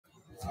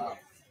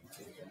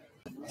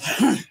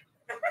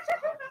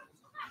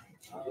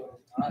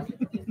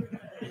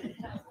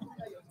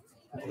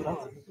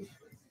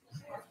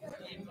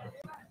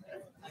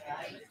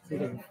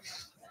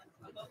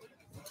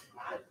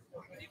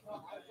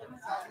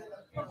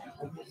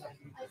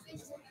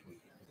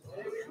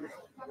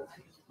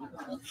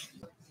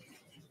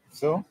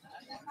So,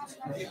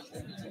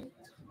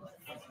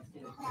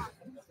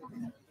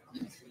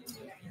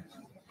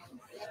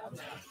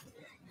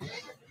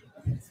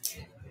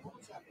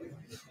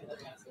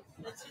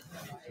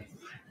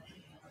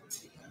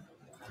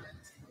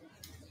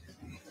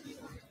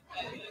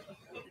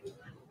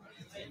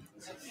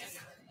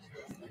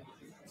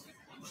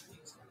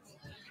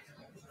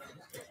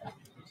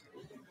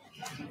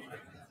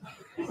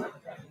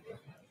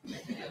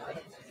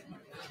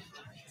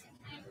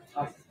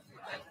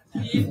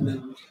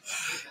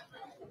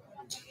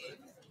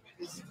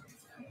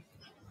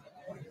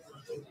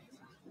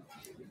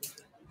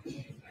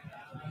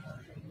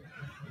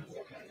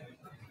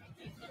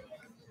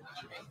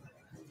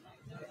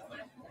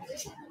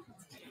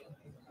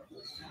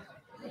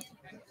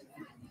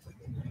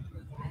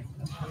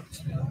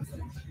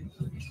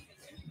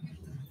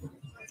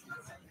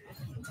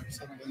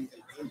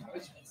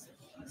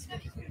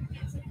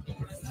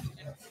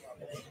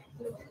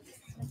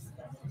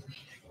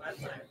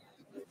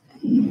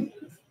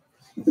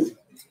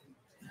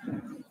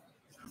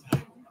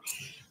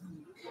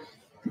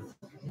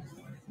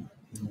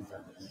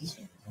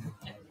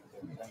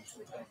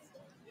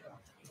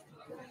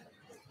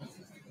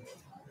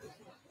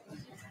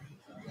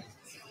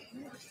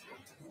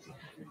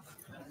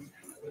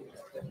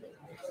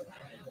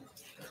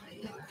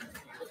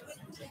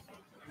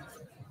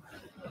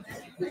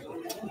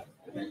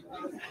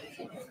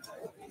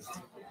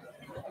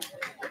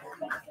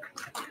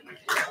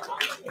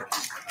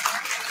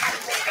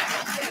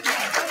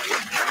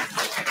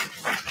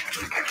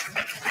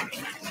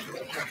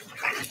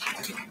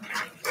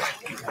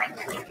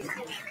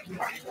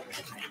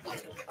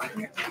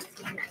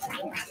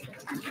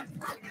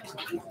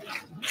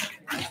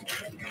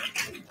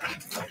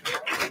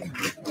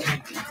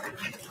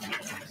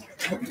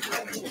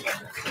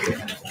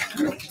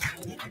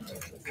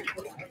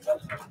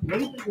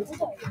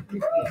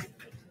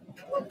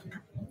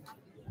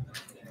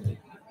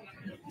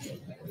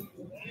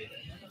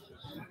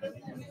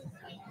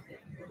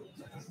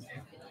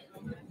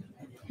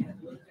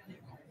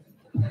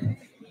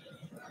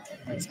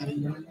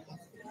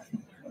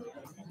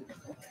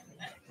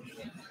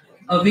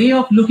 a way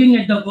of looking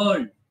at the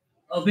world,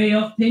 a way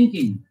of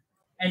thinking,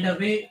 and a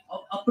way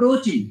of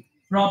approaching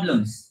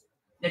problems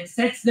that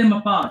sets them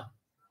apart.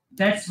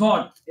 That's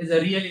what is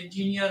a real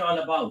engineer all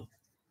about.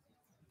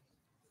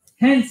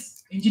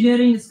 Hence,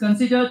 engineering is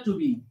considered to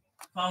be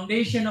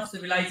foundation of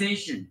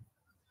civilization,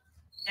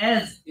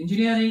 as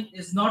engineering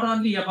is not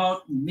only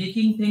about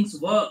making things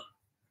work,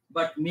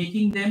 but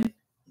making them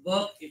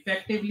work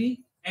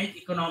effectively and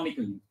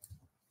economically.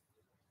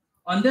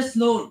 On this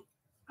note,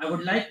 I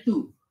would like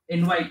to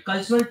invite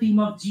cultural team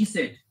of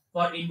GSET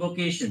for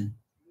invocation.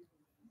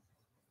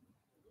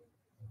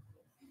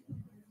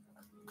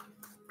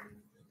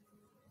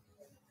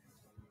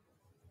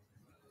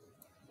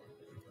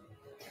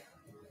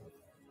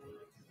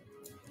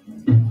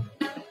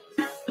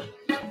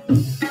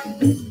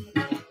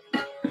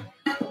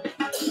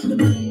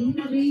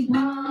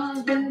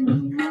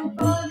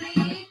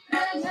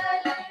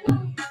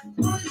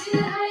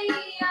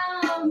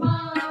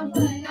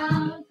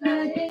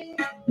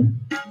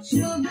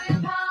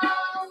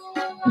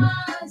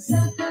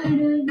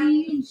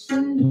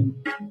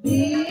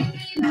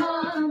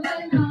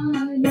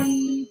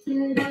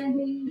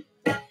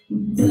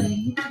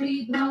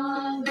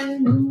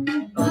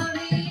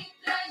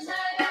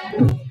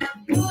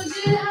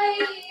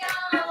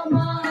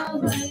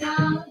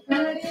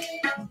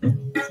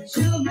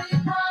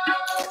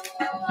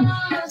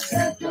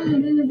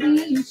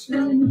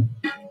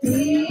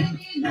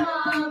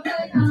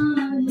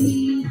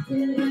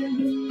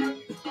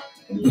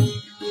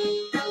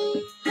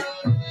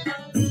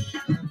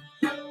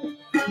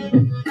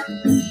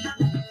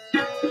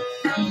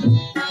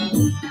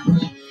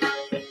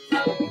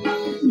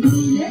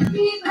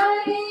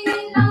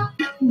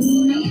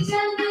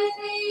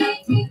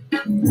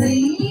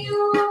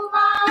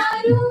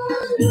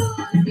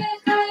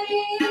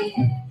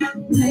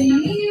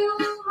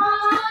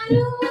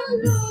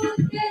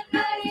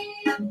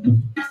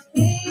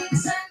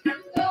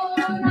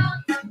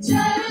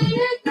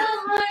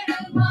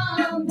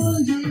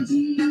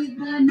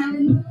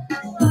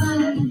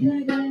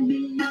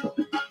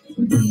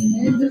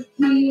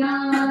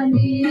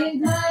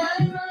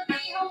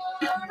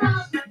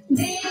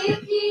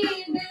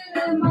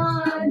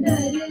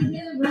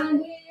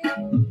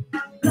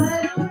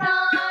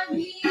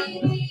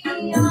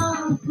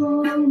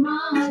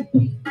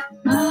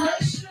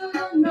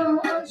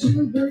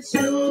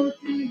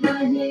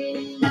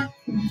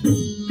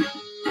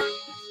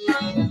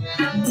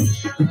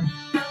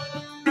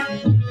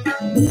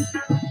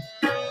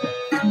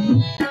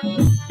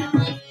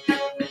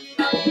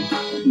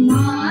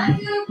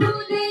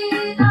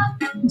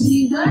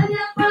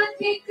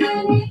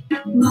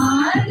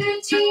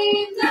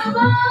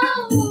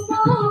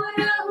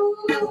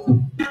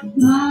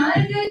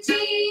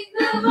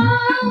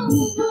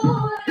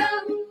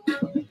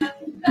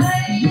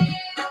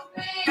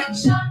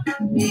 आशा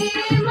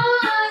हे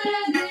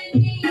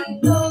मार्गनी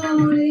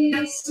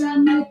तोड़े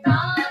समता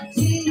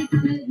चित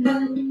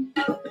धरी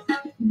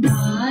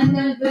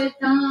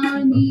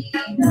मानवतानी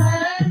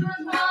धर्म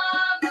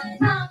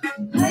भावना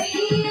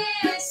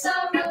भैये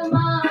सब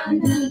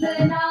मानव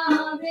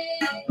लावे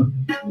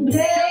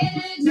जैन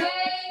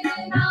जैन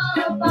ना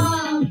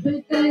पाप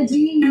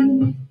तजीने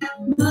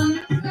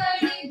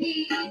मंगल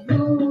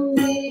गीतों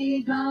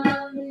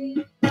गावे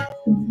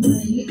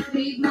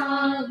मैत्री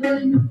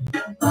भावन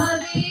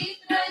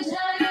पवित्र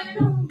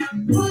झरणों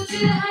मुझ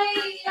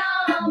हैया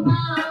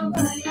माँ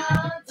भया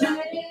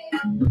चले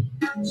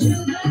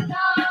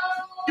शुभताओ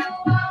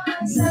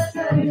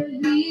सकल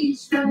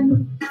विश्वन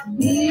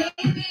हे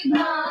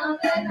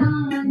विभावना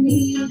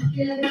नित्य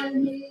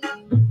रहे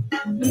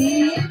हे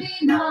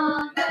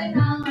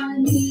विभावना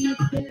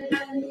नित्य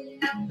रहे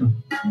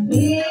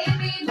हे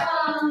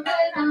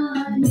विभावना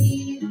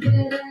नित्य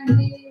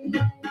रहे।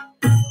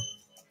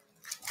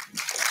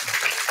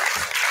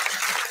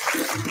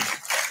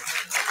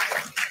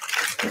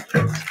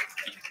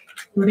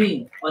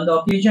 Today, on the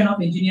occasion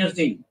of Engineers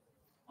Day,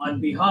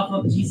 on behalf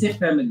of GSET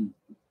family,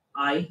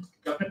 I,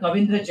 Dr.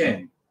 Kavindra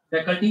Jain,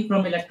 faculty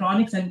from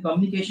Electronics and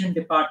Communication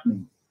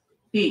Department,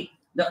 take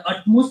the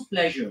utmost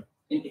pleasure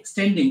in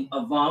extending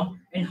a warm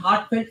and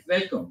heartfelt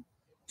welcome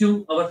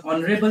to our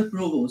Honorable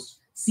Provost,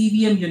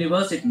 CVM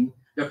University,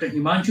 Dr.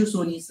 Himanshu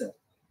Soni sir.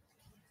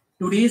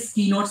 Today's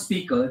keynote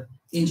speaker,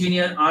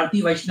 Engineer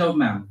Aarti Vaishnav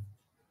ma'am,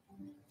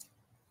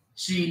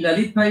 Shri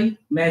Lalit Bhai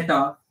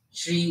Mehta,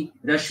 Shri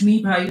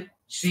Rashmi Bhai,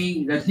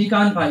 Shri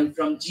Rajnikant Bhai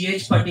from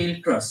GH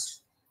Patel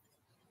Trust.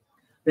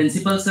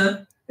 Principal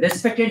sir,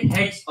 respected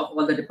heads of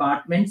all the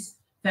departments,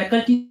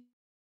 faculty,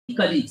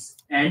 colleagues,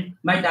 and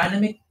my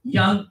dynamic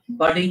young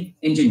budding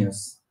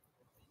engineers.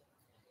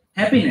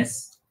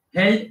 Happiness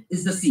held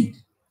is the seed,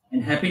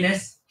 and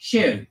happiness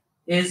shared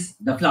is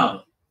the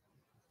flower.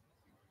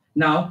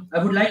 Now,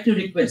 I would like to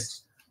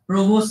request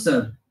Provost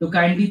sir to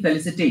kindly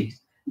felicitate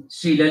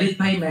Shri Lalit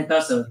Bhai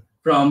Mehta sir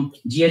from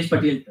GH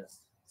Patel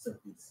Trust. Sir,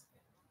 please.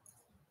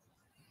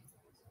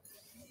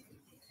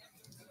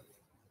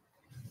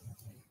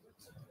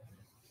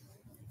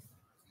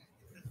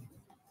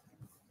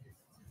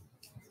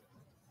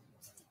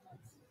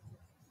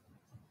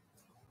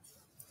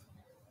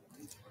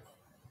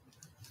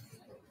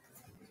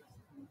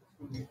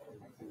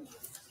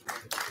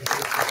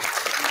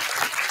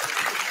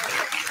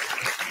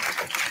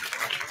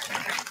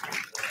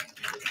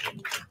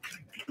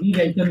 We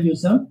welcome you,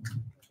 sir.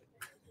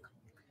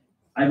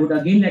 I would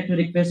again like to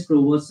request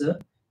Provost sir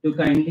to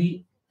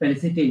kindly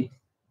felicitate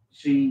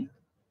Shri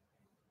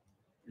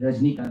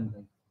Rajnikant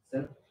Bhai.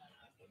 Sir,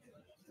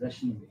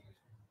 Rashmi Bhai.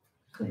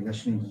 Sorry,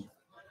 Rashmi Bhai.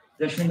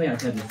 Rashmi Bhai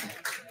Acharya sir.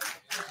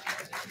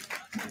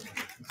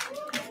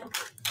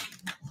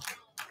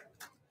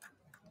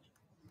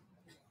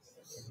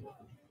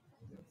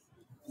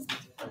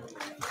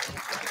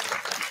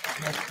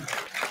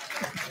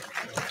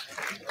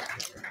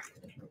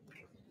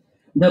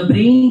 The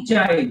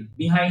brainchild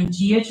behind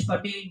GH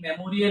Patel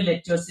Memorial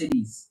Lecture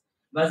Series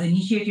was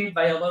initiated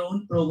by our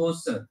own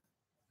Provost sir.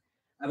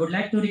 I would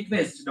like to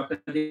request Dr.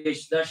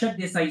 Darshak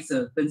Desai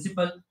sir,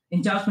 Principal,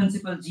 in charge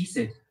Principal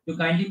GSET, to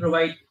kindly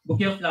provide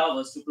bouquet of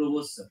flowers to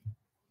Provost sir.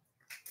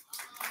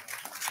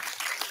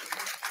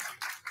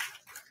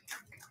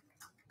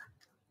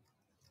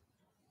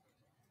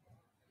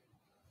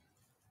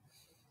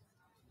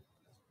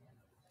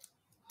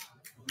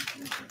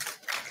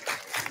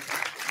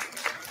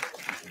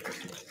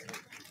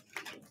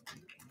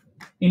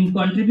 In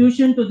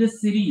contribution to this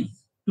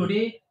series,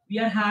 today we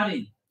are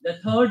having the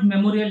third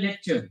memorial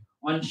lecture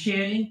on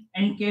sharing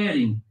and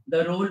caring,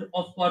 the role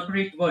of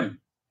corporate world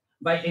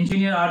by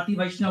Engineer Aarti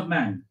Vaishnav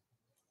ma'am.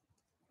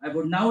 I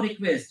would now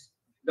request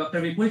Dr.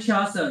 Vipul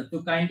Shah sir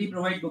to kindly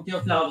provide bouquet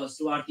of flowers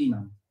to Aarti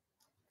ma'am.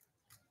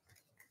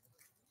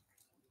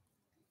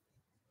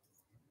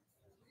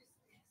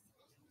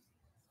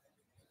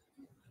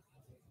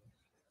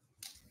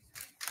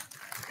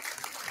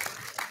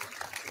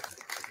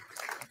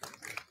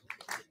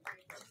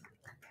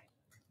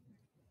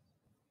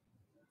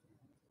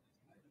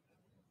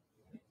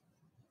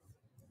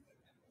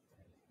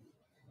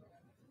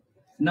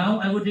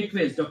 Now I would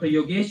request Dr.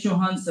 Yogesh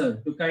Chauhan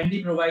sir to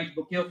kindly provide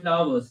bouquet of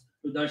flowers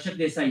to Darshak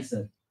Desai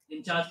sir,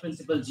 in charge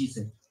Principal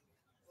GSET.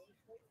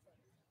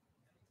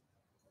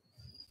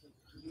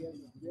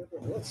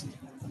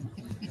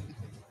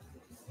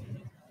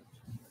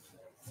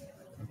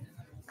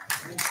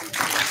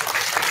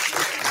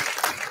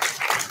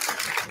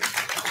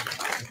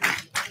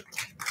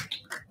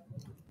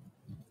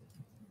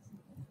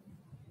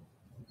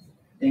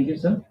 Thank you,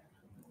 sir.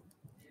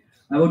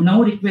 I would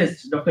now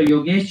request Dr.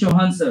 Yogesh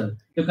Chauhan sir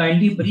to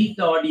kindly brief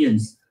the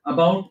audience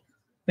about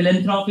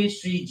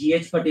philanthropist Shri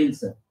GH Patel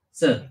sir.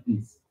 Sir,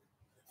 please.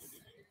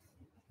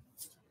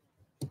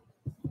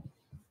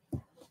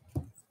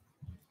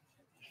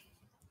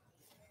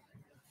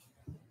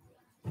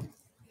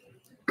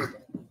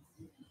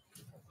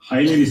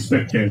 Highly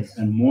respected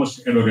and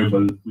most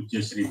adorable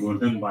Pujya Shri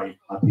Gordhan Bhai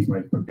Hathi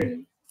Bhai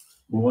Patel,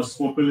 who was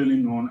popularly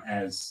known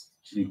as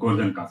Shri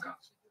Gordhan Kaka,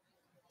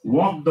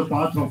 walked the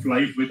path of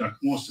life with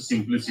utmost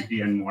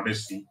simplicity and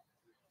modesty,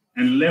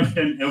 and left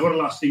an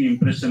everlasting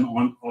impression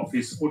of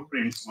his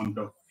footprints on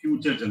the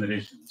future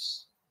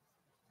generations.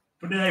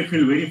 Today, I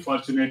feel very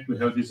fortunate to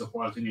have this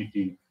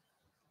opportunity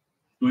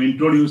to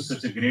introduce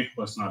such a great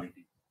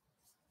personality.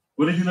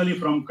 Originally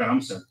from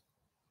Karamsad,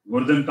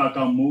 Gordhan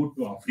Kaka moved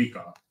to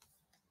Africa,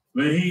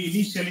 where he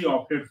initially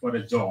opted for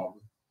a job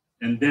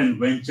and then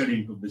ventured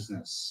into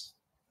business.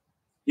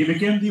 He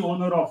became the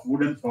owner of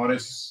wooden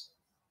forests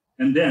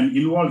and then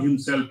involved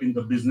himself in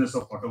the business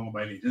of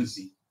automobile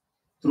agency,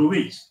 through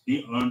which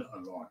he earned a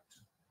lot.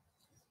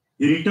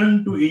 He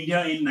returned to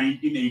India in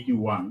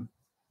 1981.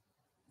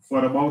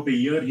 For about a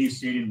year, he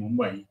stayed in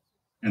Mumbai,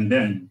 and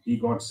then he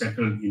got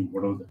settled in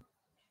Vadodara.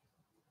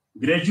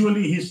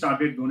 Gradually, he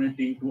started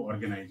donating to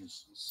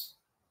organizations.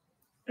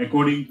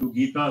 According to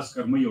Gita's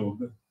Karma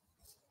Yoga,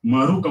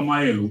 Maru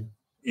Kamayelu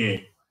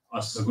e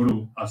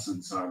Asaguru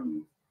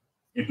Asansarnu.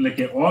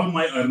 Like all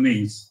my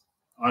earnings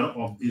are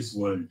of this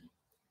world.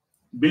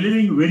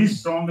 Believing very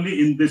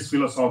strongly in this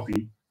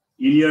philosophy,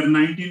 in year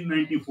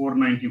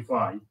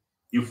 1994-95,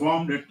 he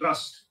formed a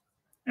trust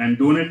and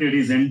donated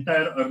his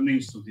entire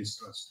earnings to this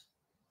trust.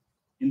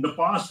 In the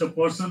past, a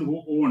person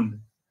who owned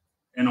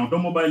an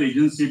automobile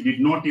agency did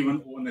not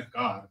even own a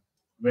car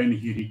when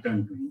he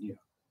returned to India.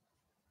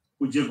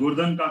 Pujya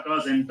Gordhan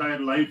Kaka's entire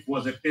life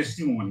was a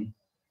testimony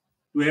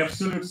to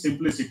absolute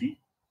simplicity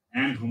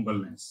and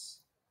humbleness.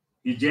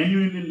 He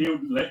genuinely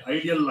lived an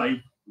ideal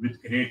life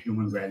with great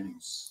human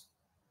values.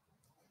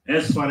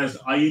 As far as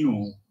I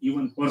know,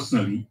 even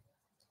personally,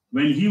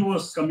 when he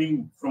was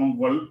coming from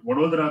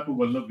Vadodara to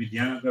Vallabh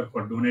Vidyanagar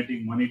for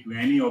donating money to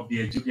any of the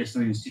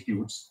educational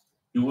institutes,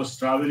 he was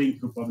traveling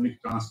through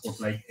public transport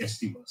like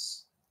ST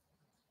bus.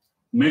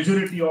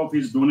 Majority of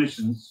his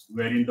donations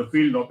were in the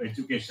field of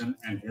education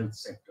and health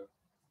sector.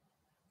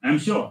 I'm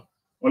sure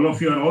all of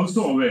you are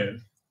also aware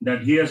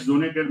that he has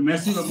donated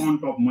massive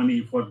amount of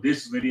money for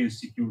this very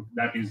institute,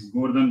 that is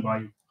Gordhan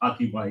Bhai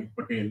Hathi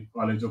Patel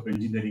College of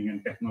Engineering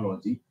and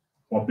Technology,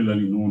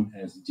 popularly known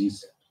as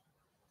GSET.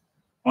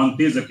 On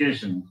this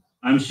occasion,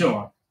 I'm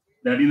sure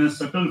that in a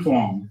subtle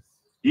form,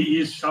 he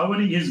is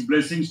showering his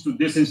blessings to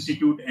this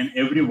institute and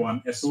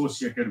everyone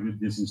associated with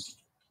this institute.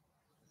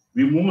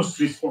 We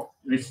most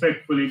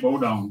respectfully bow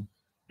down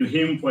to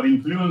him for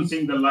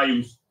influencing the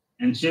lives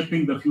and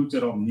shaping the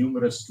future of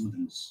numerous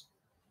students.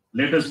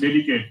 Let us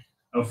dedicate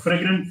a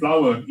fragrant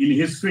flower in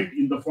his feet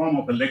in the form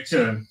of a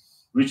lecture,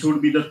 which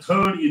would be the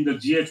third in the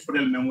G.H.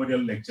 Patel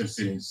Memorial Lecture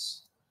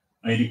Series.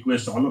 I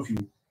request all of you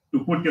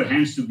to put your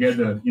hands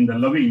together in the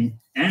loving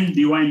and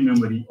divine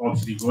memory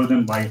of Sri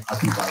Gordhan Bhai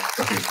Hathi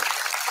Patel.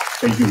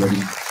 Thank you very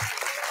much.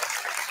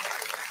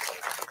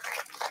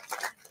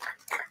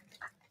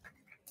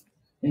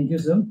 Thank you,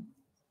 sir.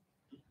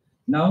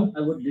 Now,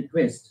 I would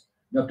request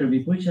Dr.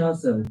 Vipul Shah,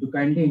 sir, to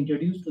kindly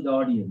introduce to the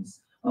audience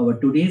our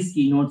today's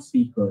keynote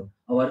speaker,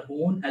 our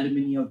own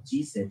alumni of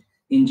GSET,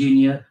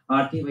 Engineer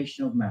Aarti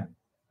Vaishnav ma'am.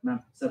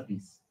 Ma'am, sir,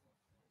 please.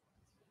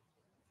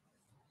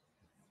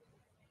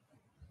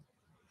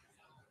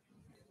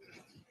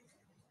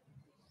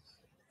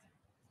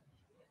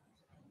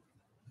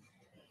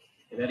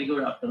 A very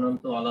good afternoon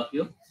to all of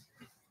you.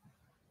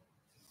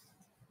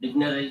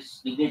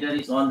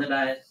 Dignitaries on the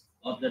dais,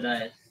 off the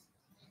dais,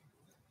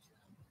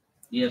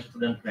 dear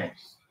student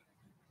friends.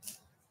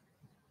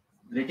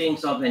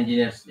 Greetings of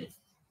Engineers Day.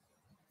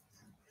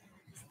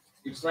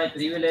 It's my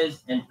privilege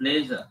and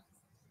pleasure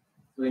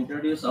to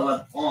introduce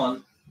our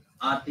own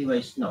Aarti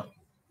Vaishnav,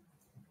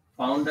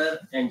 founder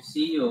and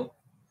CEO,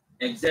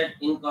 Exet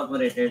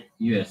Incorporated,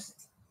 USA.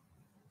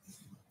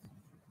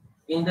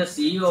 In the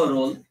CEO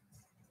role,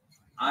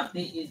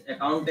 Aarti is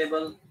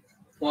accountable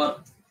for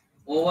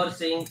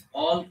overseeing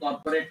all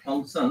corporate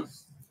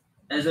functions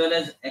as well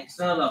as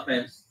external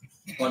affairs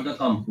for the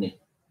company.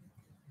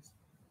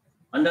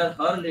 Under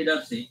her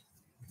leadership,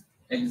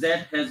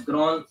 Exet has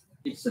grown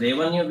its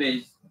revenue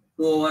base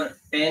to over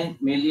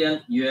 $10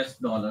 million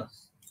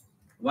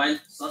while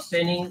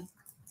sustaining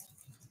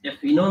a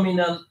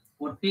phenomenal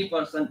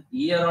 40%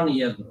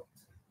 year-on-year growth.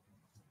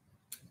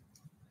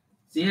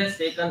 She has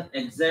taken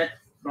Exet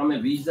from a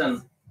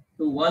vision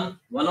to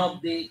one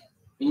of the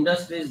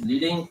industry's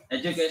leading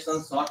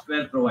education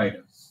software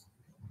providers.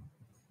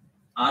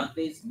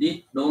 Aarti's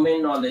deep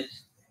domain knowledge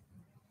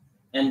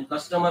and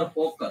customer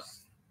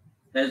focus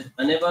has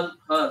enabled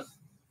her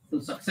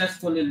to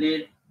successfully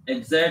lead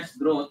Exet's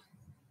growth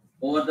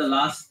over the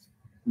last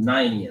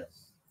 9 years.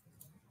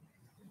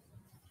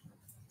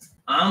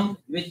 Armed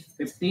with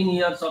 15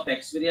 years of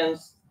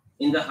experience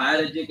in the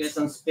higher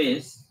education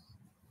space,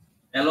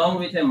 along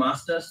with a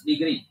master's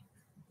degree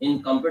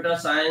in computer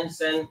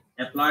science and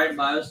applied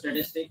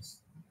biostatistics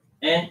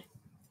and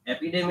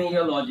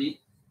epidemiology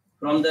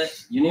from the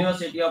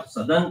University of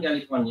Southern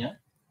California,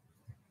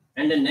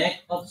 and a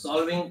knack of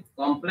solving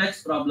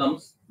complex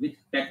problems with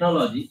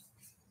technology,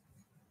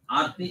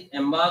 Aarti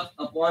embarked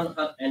upon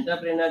her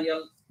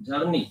entrepreneurial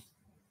journey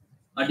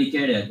a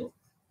decade ago.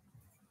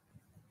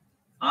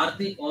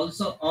 Aarti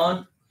also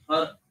earned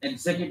her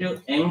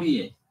executive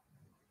MBA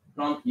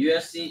from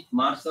USC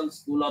Marshall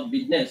School of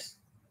Business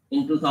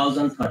in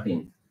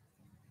 2013.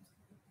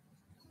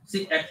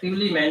 She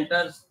actively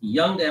mentors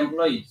young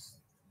employees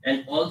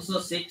and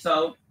also seeks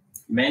out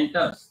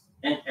mentors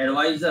and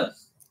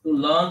advisors to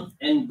learn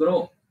and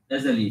grow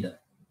as a leader.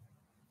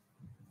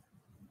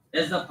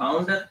 As the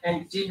founder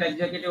and chief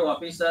executive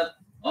officer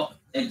of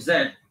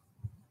Exet,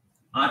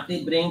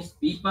 Aarti brings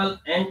people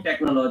and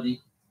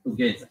technology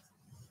together.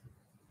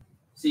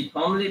 She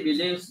firmly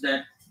believes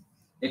that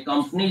a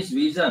company's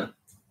vision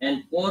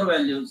and core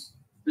values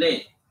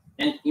play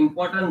an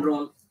important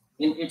role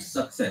in its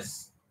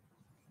success.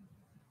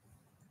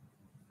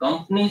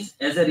 Companies,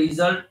 as a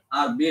result,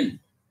 are built,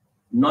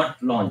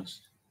 not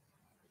launched.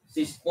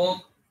 She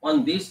spoke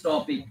on this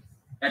topic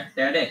at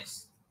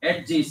TEDx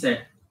at GSET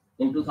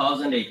in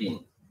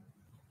 2018.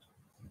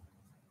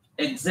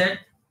 Exet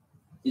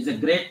is a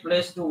great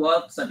place to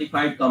work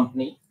certified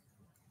company.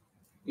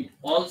 It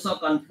also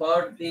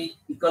conferred the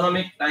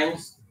Economic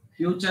Times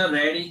Future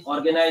Ready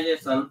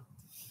Organization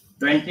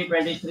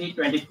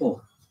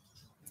 2023-24.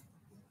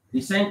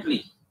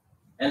 Recently,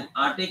 an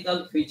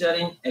article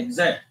featuring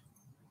Exet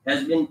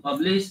has been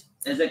published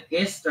as a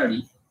case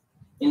study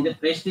in the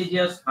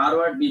prestigious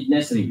Harvard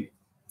Business Review.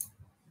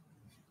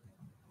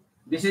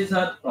 This is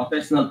her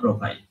professional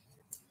profile.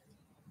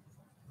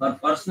 Her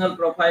personal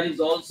profile is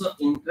also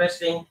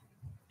interesting,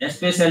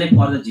 especially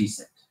for the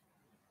GSET.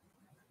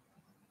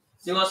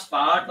 She was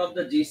part of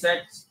the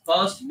GSET's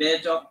first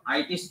batch of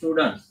IT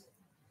students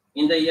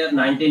in the year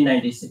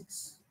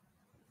 1996.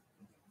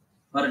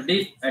 Her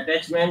deep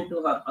attachment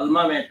to her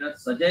alma mater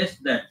suggests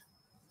that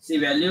she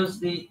values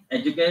the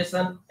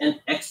education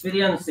and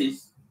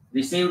experiences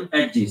received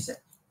at GSET.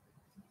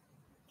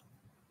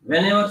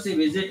 Whenever she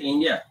visits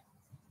India,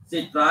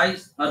 she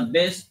tries her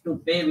best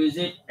to pay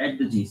visit at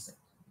the GSET.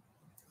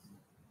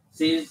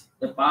 She is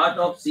a part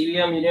of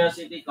CVM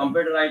University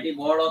Computer IT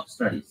Board of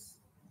Studies.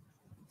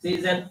 She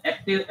is an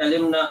active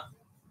alumna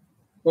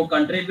who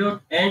contribute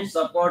and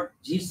support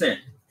GSET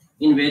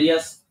in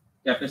various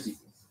capacities.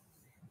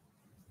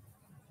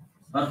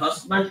 Her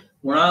husband,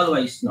 Kunal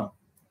Vaishnav,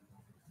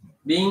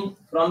 being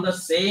from the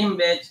same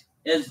batch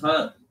as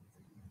her,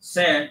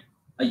 shared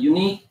a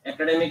unique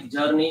academic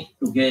journey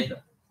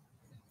together.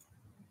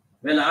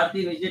 When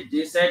Aarti visits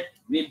GSET,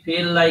 we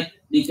feel like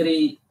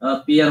દીકરી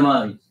પિયર માં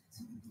આવી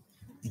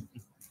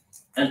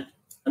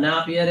અને આ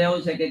પિયર એવું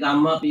છે કે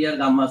ગામમાં પિયર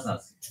ગામમાં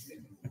સાસ.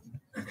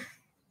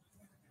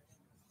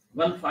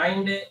 One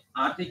fine day,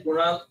 Aarti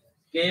Kunal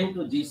came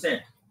to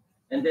GSET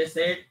and they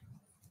said,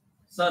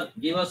 "Sir,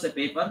 give us a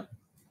paper."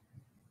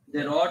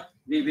 They wrote,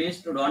 "We wish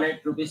to donate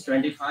rupees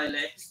 25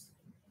 lakhs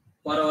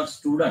for our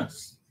students,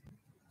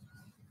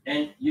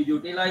 and you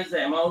utilize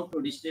the amount to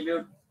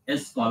distribute as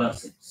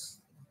scholarships."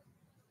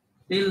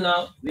 Till now,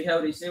 we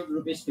have received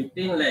rupees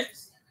 15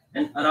 lakhs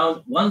and around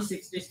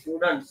 160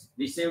 students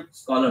received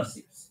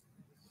scholarships.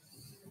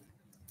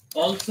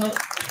 Also,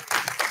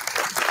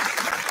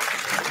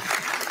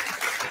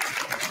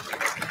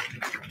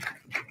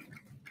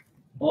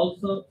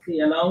 she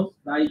announced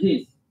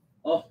prizes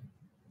of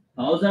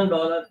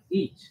 $1,000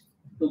 each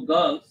to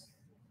girls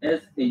as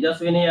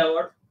Tejaswini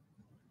Award,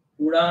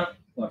 Udaan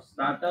for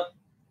Startup,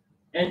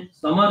 and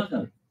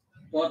Samarthan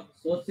for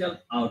social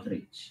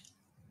outreach.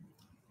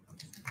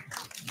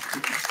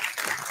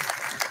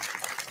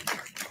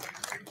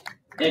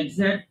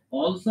 Exet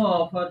also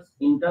offers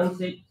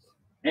internships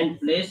and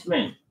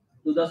placement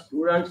to the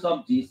students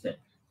of GSET.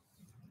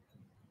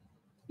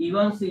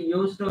 Even she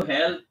used to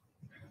help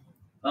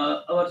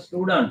our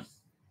students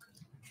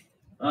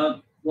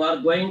who are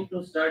going to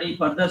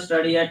further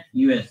study at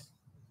US.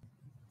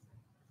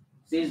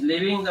 She is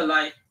living the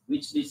life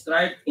which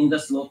described in the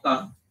sloka,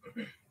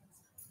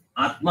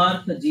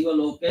 Atmarth Jiva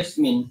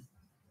Lokesmin,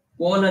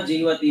 Kona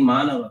Jivati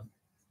Manava,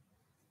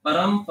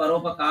 Param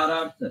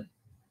Paropakarartha,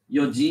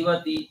 Yo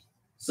Jivati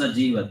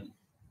Sajivati.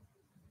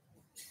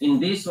 In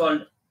this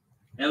world,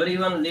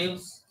 everyone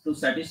lives to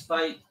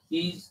satisfy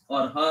his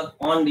or her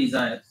own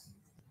desires,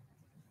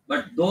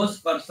 but those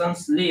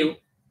persons live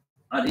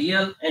a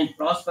real and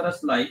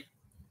prosperous life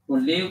who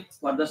live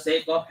for the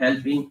sake of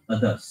helping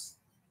others.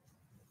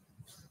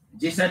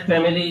 GSET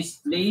family is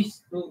pleased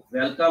to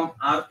welcome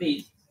Aarti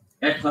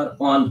at her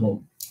own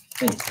home.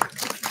 Thank you.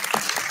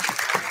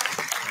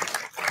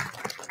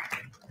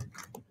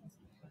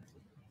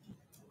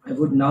 I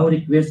would now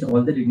request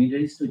all the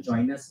dignitaries to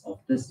join us off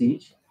the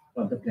stage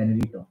for the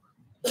plenary talk.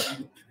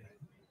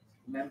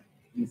 Ma'am,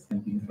 please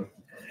continue.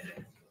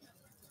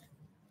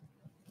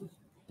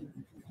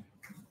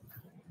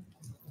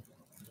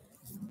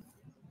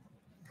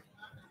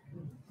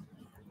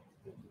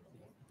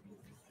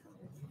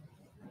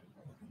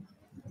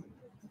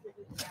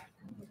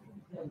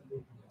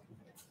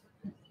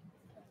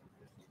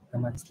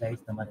 તમારી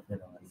slide તમારે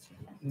ફેરવવાની છે.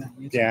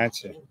 ત્યાં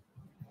છે.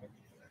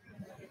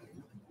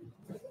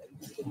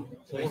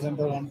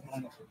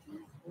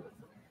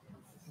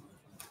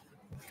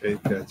 કઈ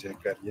રીતે જે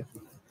કરીએ.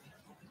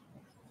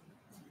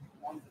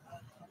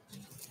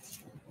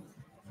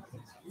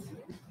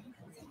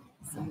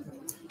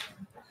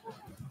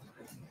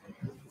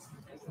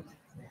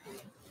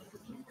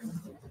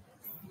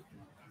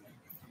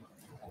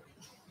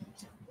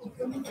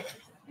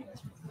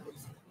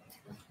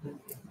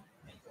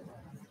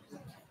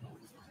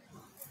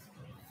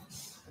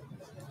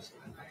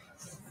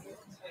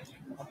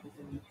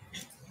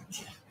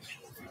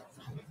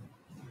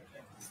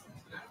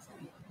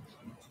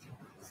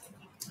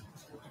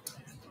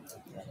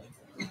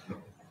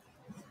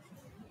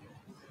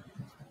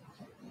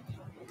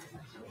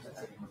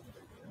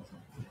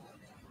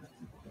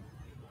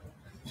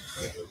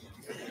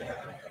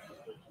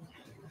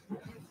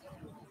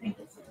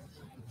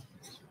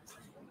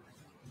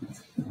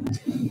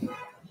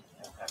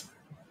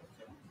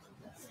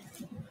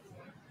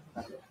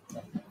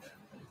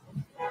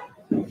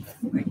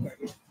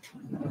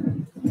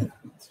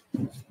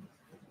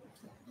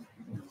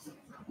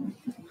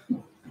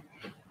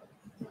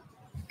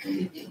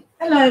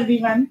 Hello,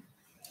 everyone.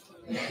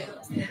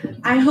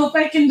 I hope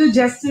I can do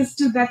justice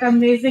to that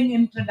amazing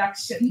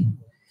introduction.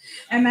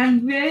 And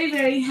I'm very,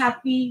 very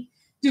happy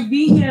to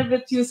be here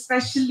with you,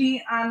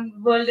 especially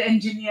on World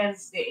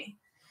Engineers Day.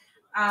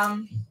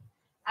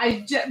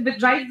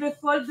 But right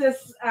before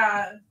this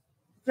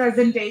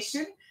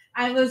presentation,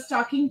 I was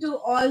talking to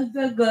all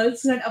the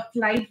girls who had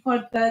applied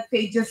for the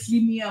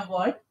Tejaswini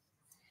Award.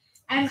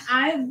 And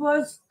I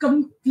was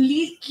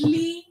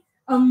completely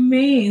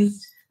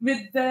amazed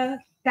with the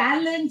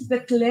talent, the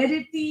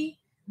clarity,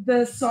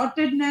 the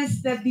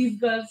sortedness that these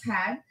girls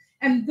had.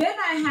 And then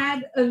I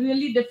had a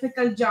really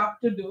difficult job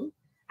to do.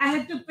 I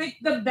had to pick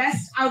the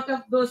best out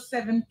of those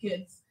 7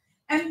 kids.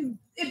 And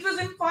it was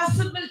an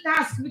impossible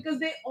task because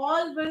they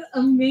all were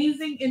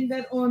amazing in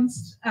their own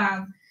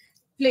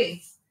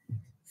place.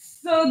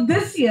 So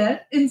this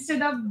year,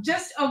 instead of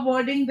just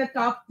awarding the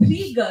top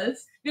 3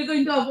 girls, we're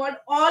going to award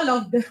all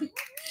of them.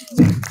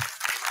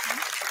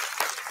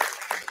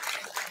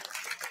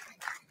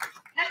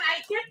 And I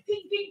kept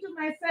thinking to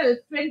myself,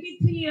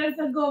 23 years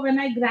ago when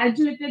I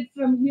graduated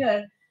from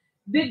here,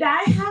 did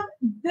I have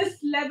this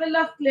level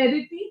of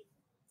clarity?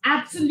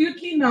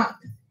 Absolutely not.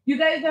 You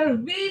guys are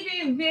way,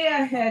 way, way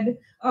ahead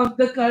of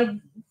the curve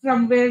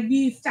from where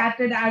we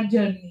started our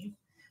journey.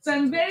 So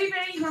I'm very,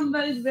 very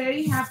humbled,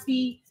 very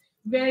happy,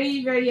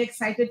 very, very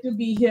excited to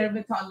be here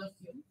with all of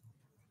you.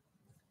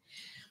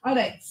 All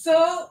right,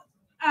 so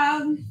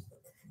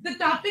the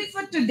topic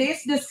for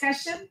today's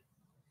discussion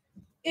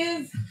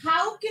is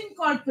how can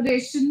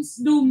corporations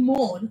do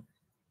more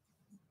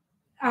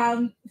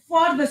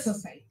for the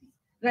society,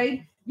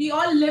 right? We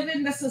all live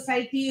in the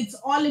society. It's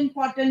all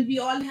important. We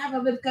all have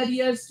our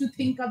careers to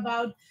think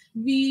about.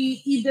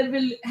 We either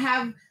will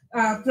have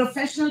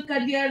professional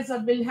careers or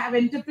will have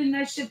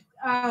entrepreneurship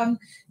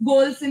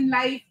goals in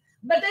life.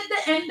 But at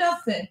the end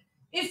of it,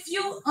 if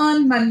you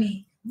earn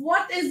money,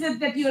 what is it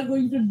that you're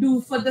going to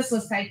do for the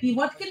society?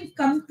 What can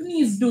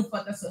companies do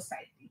for the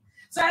society?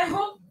 So I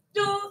hope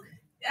to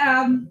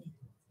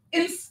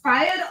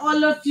inspire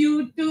all of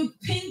you to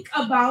think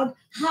about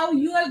how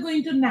you are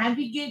going to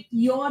navigate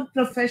your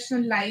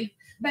professional life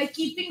by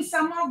keeping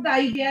some of the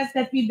ideas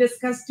that we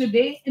discussed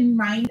today in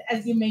mind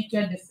as you make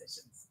your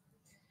decisions.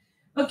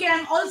 Okay,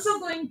 I'm also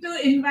going to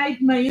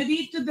invite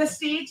Mayuri to the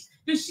stage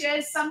to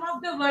share some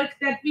of the work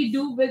that we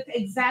do with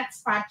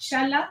Exacts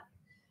Pathshala.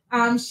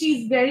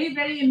 She's very,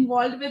 very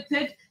involved with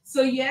it.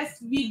 So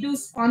yes, we do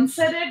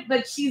sponsor it,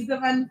 but she's the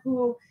one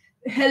who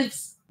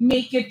helps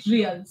make it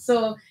real.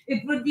 So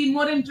it would be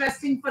more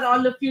interesting for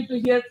all of you to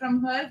hear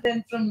from her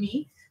than from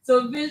me.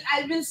 So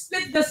I will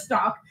split the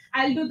talk.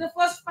 I'll do the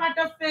first part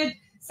of it,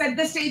 set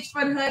the stage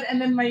for her,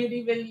 and then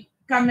Mayuri will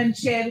come and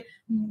share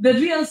the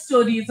real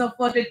stories of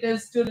what it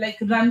is to like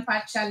run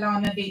Pathshala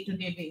on a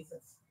day-to-day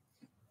basis.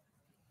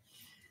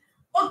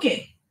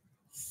 Okay,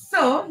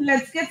 so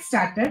let's get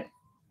started.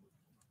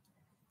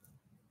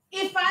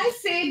 If I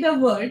say the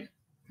word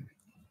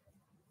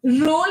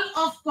role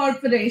of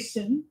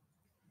corporation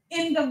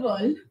in the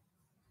world,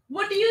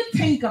 what do you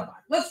think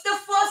about? What's the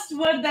first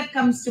word that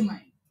comes to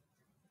mind?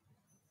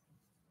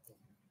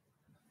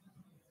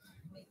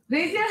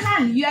 Raise your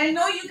hand. I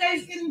know you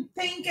guys can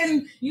think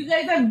and you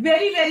guys are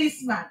very, very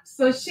smart.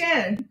 So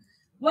share.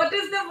 What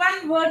is the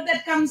one word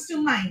that comes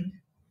to mind?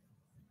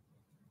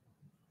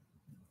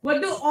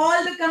 What do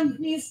all the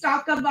companies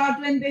talk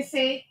about when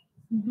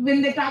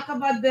they talk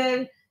about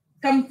their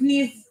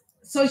company's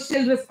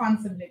social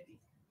responsibility?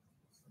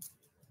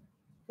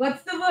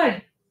 What's the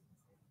word?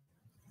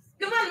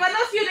 Come on, one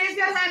of you raise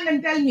your hand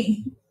and tell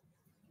me.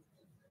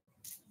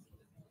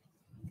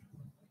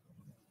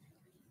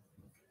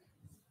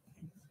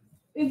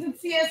 Is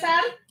it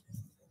CSR?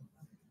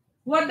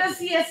 What does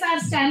CSR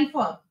stand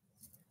for?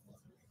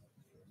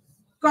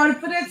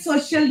 Corporate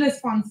Social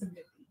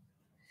Responsibility.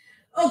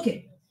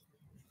 Okay.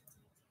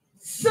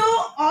 So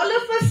all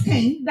of us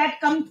think that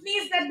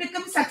companies that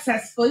become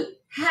successful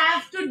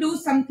have to do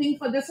something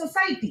for the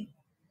society.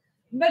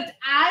 But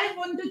I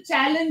want to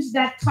challenge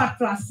that thought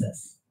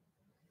process.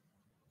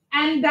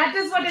 And that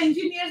is what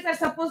engineers are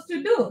supposed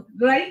to do,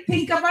 right?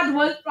 Think about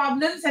world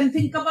problems and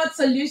think about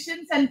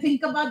solutions and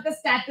think about the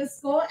status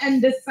quo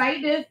and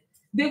decide if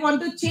they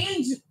want to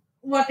change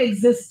what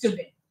exists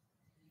today.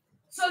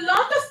 So a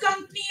lot of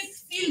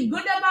companies feel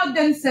good about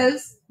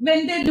themselves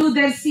when they do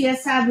their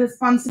CSR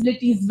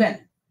responsibilities well.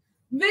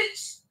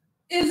 which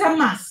is a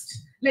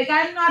must. Like,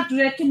 I'm not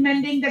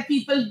recommending that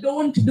people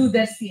don't do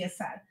their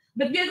CSR,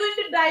 but we are going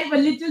to dive a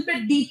little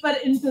bit deeper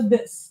into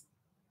this.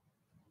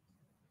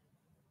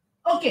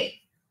 Okay,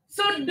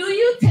 so do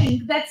you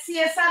think that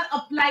CSR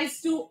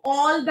applies to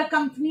all the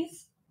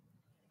companies?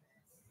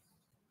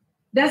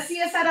 Does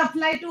CSR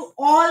apply to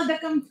all the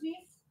companies?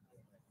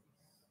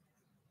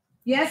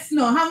 Yes,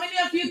 no. How many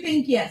of you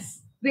think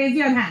yes? Raise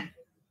your hand.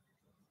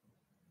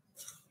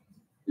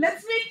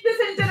 Let's make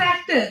this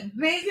interactive.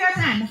 Raise your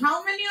hand.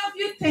 How many of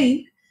you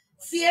think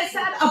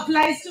CSR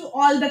applies to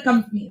all the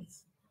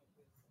companies?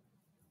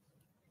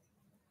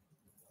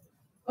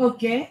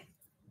 Okay.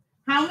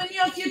 How many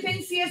of you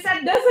think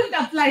CSR doesn't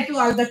apply to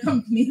all the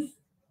companies?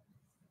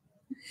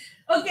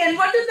 Okay, and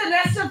what do the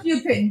rest of you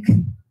think?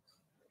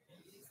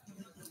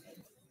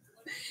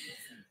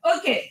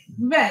 Okay,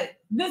 well,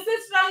 this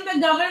is from the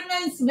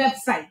government's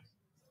website.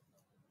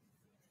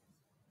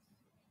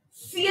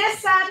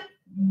 CSR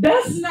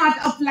does not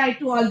apply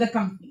to all the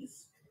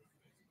companies.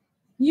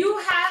 You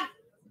have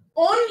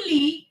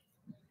only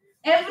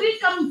every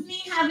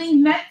company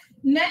having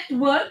net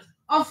worth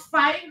of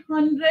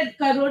 500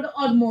 crore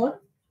or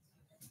more,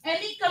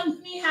 any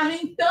company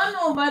having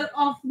turnover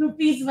of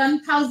rupees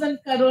 1,000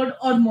 crore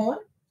or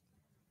more,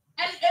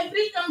 and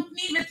every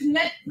company with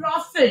net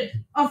profit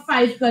of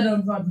 5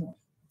 crore or more.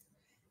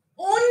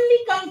 Only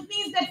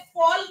companies that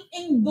fall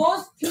in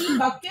those three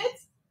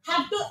buckets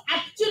have to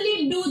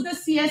actually do the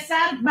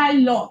CSR by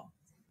law.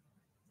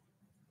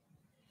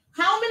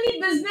 How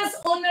many business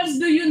owners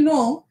do you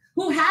know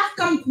who have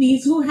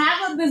companies, who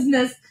have a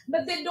business,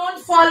 but they don't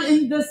fall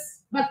in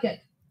this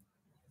bucket?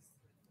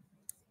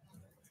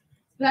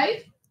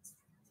 Right?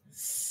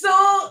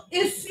 So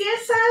is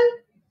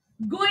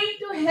CSR going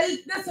to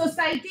help the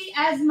society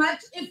as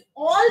much if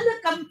all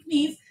the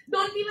companies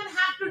don't even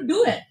have to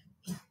do it?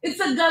 It's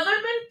a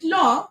government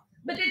law,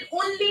 but it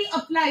only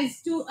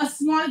applies to a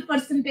small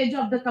percentage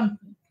of the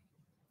company.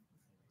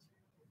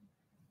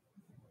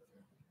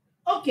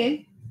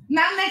 Okay,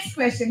 now next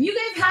question. You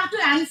guys have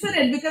to answer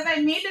it because I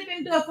made it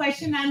into a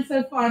question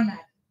answer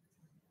format.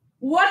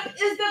 What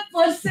is the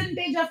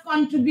percentage of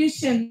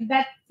contribution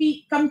that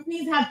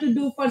companies have to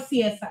do for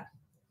CSR?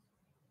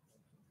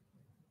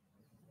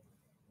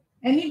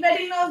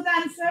 Anybody knows the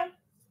answer?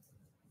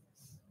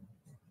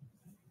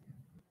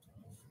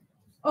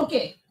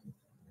 Okay.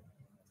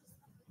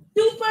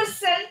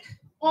 2%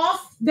 of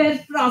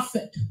their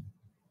profit.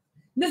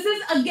 This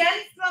is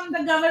again from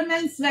the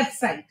government's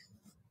website.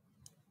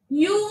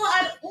 You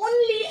are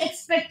only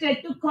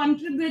expected to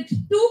contribute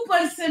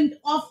 2%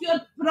 of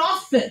your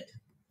profit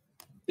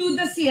to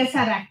the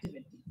CSR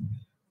activity.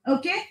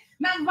 Okay?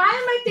 Now, why am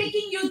I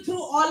taking you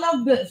through all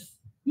of this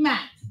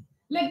math?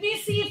 Let me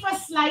see if a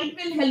slide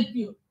will help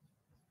you.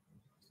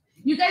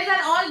 You guys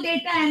are all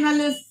data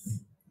analysts.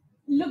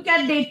 Look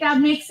at data,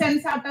 make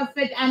sense out of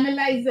it,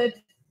 analyze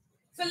it.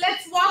 So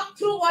let's walk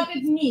through what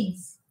it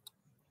means.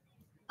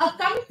 A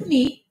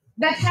company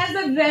that has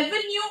a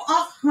revenue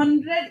of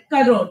 100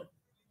 crore.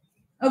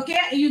 Okay,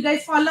 are you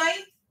guys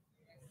following?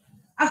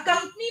 A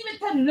company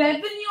with a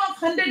revenue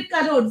of 100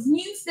 crores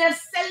means they're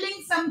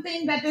selling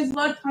something that is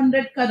worth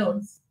 100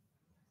 crores.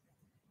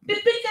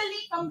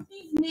 Typically,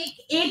 companies make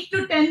 8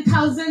 to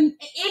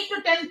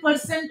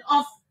 10%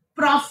 of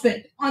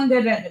profit on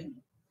their revenue.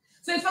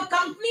 So if a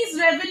company's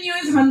revenue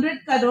is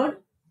 100 crore,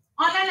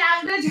 on an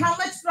average, how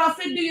much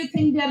profit do you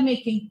think they are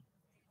making?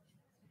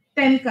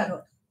 10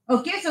 crore.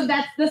 Okay, so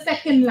that's the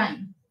second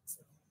line.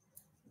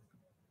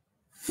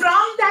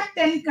 From that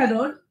 10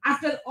 crore,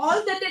 after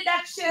all the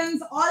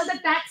deductions, all the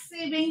tax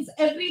savings,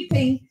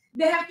 everything,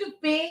 they have to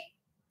pay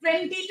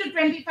 20 to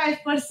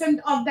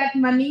 25% of that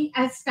money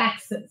as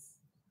taxes.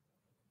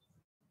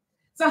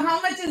 So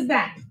how much is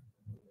that?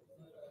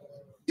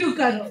 2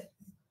 crore.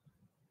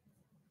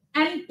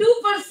 And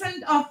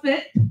 2% of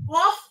it,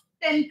 of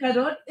 10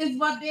 crore, is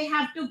what they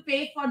have to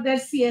pay for their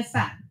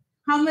CSR.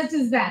 How much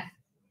is that?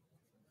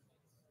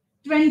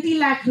 20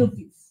 lakh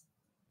rupees.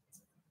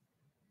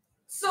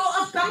 So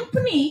a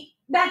company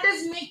that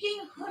is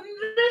making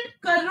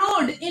 100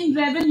 crore in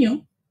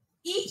revenue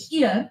each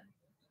year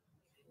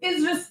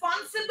is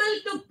responsible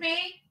to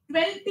pay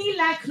 20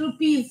 lakh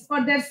rupees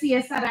for their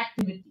CSR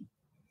activity.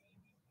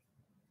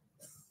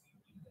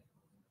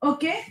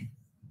 Okay?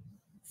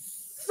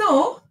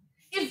 So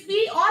if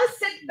we all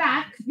sit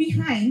back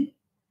behind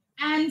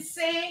and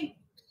say,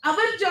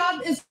 our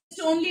job is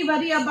to only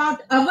worry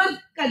about our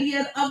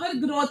career, our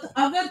growth,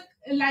 our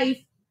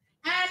life,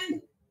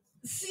 and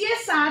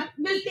CSR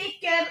will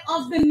take care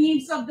of the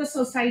needs of the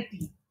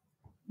society.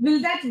 Will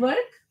that work?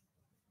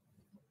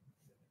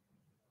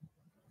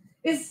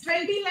 Is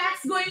 20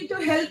 lakhs going to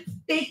help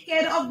take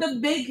care of the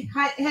big,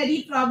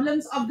 hairy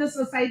problems of the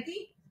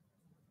society?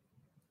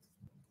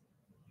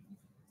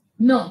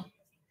 No.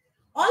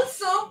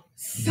 Also,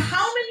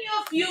 how many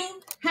of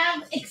you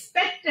have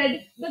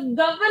expected the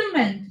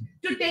government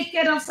to take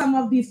care of some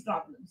of these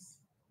problems?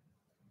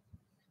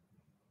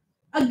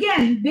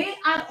 Again, they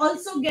are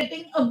also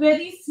getting a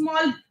very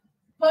small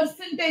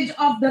percentage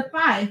of the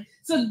pie,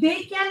 so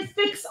they can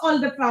fix all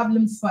the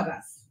problems for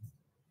us.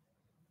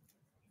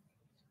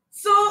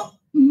 So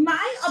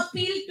my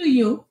appeal to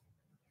you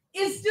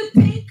is to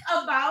think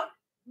about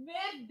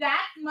where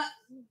that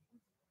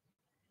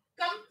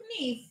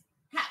companies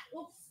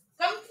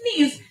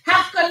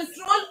have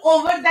control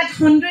over that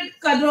 100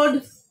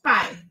 crore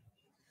pie.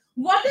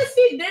 What if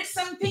we did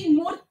something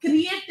more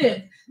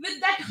creative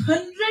with that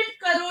 100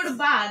 crore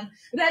bar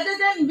rather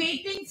than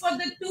waiting for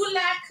the 2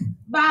 lakh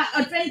bar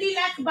or 20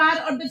 lakh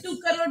bar or the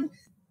 2 crore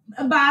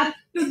bar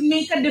to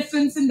make a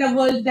difference in the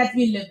world that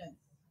we live in?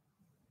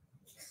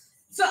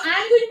 So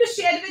I'm going to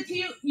share with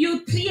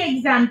you 3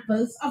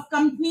 examples of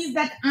companies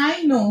that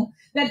I know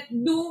that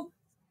do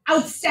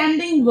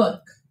outstanding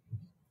work.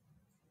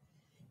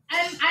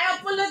 And I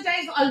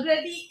apologize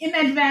already in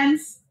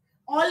advance.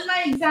 All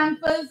my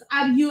examples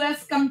are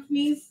US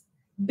companies.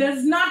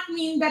 Does not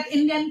mean that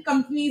Indian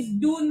companies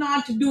do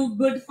not do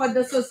good for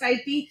the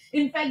society.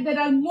 In fact, there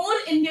are more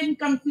Indian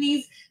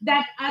companies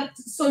that are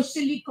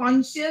socially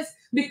conscious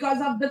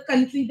because of the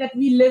country that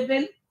we live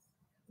in.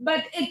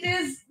 But it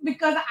is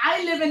because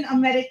I live in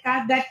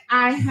America that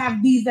I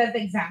have these as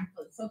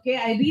examples. Okay,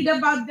 I read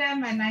about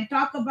them and I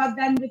talk about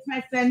them with my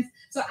friends.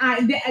 So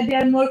they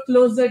are more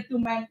closer to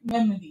my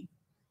memory.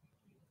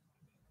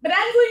 But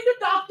I'm going to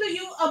talk to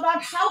you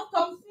about how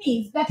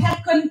companies that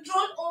have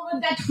control over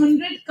that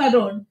 100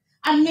 crore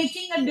are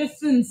making a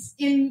difference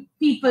in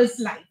people's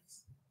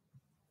lives.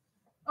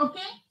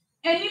 Okay?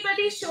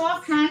 Anybody show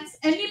of hands?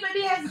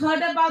 Anybody has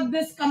heard about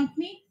this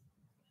company?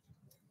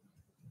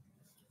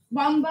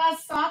 Bombas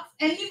Socks.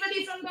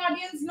 Anybody from the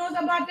audience knows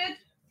about it?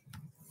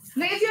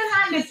 Raise your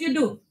hand if you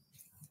do.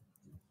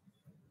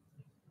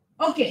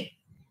 Okay.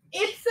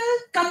 It's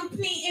a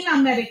company in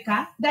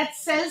America that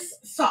sells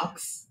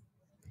socks.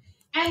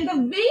 And the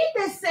way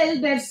they sell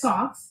their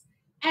socks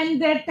and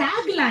their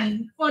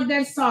tagline for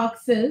their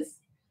socks is,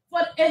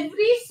 for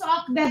every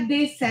sock that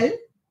they sell,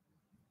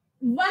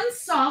 1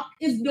 sock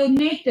is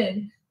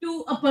donated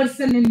to a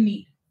person in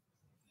need.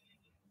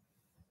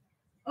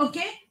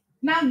 Okay?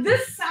 Now,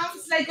 this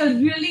sounds like a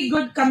really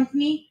good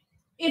company.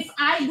 If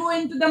I go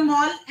into the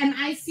mall and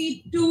I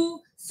see 2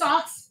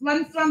 socks,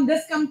 one from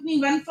this company,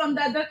 one from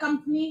the other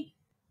company,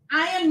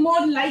 I am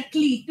more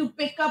likely to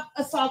pick up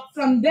a sock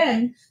from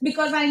them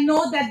because I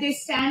know that they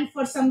stand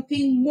for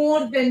something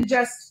more than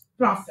just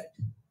profit.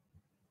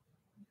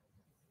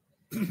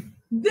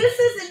 This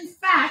is, in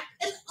fact,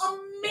 an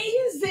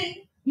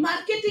amazing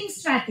marketing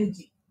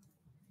strategy.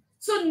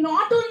 So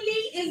not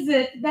only is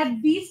it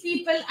that these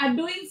people are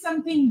doing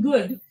something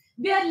good,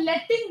 they are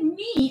letting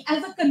me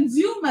as a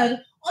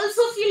consumer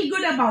also feel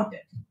good about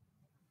it.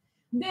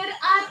 There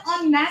are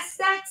on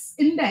NASDAQ's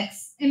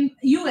index in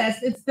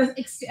US, it's the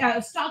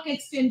stock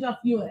exchange of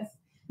US,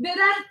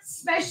 there are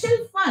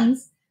special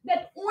funds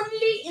that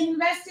only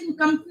invest in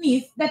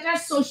companies that are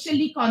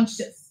socially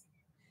conscious.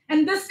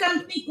 And this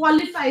company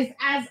qualifies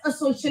as a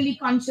socially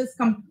conscious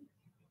company.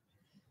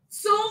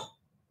 So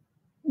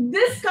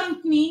this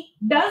company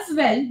does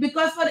well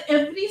because for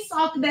every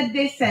sock that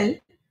they sell,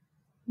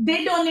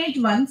 they donate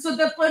 1. So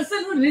the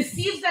person who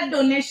receives that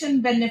donation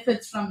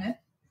benefits from it.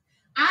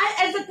 I,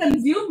 as a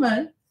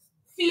consumer,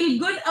 feel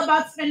good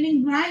about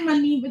spending my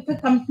money with a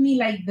company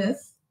like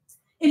this.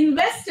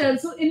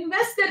 Investors who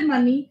invest their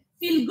money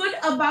feel good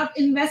about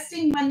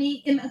investing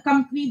money in a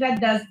company that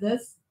does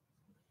this.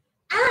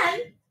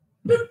 And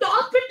to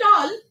top it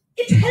all,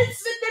 it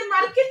helps with their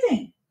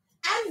marketing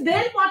and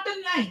their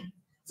bottom line.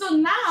 So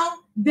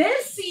now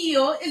their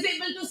CEO is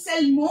able to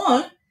sell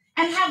more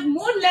and have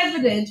more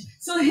leverage.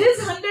 So his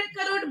 100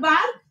 crore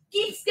bar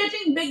keeps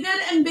getting bigger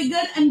and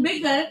bigger and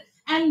bigger,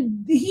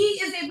 and he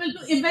is able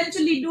to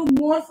eventually do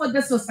more for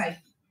the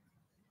society.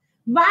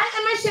 Why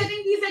am I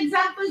sharing these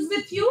examples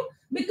with you?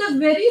 Because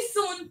very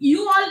soon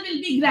you all will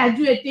be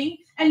graduating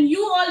and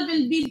you all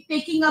will be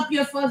taking up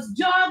your first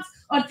jobs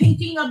or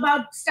thinking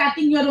about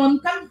starting your own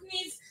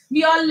companies.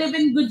 We all live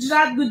in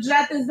Gujarat.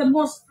 Gujarat is the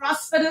most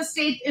prosperous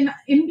state in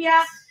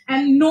India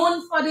and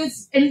known for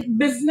its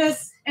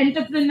business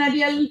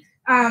entrepreneurial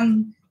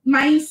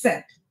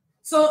mindset.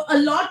 So a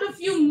lot of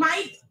you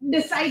might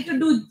decide to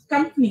do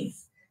companies.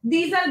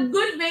 These are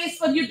good ways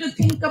for you to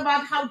think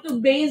about how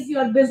to base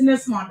your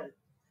business model.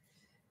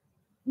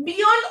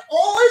 Beyond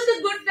all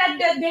the good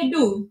that they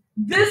do,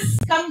 this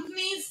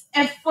company's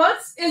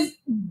efforts is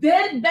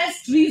their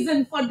best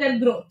reason for their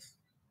growth.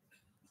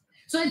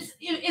 So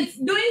it's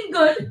doing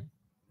good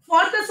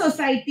for the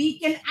society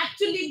can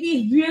actually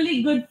be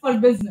really good for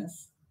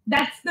business.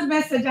 That's the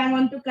message I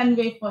want to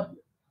convey for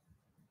you.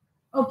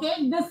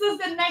 Okay, this is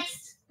the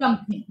next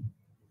company.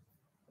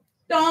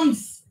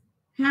 Tom's.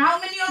 How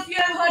many of you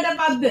have heard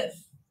about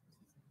this?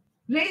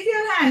 Raise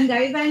your hand,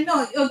 guys. I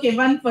know. Okay,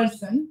 1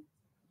 person.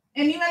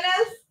 Anyone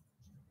else?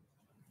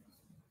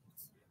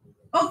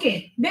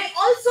 Okay, they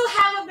also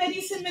have a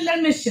very similar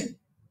mission.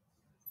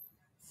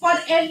 For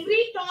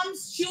every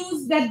Tom's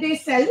shoes that they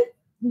sell,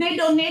 they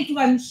donate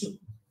 1 shoe.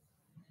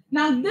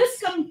 Now, this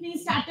company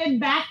started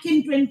back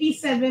in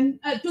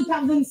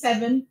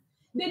 2007.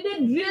 They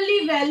did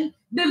really well.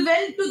 They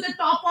went to the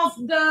top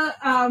of the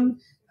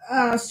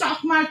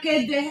stock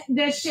market.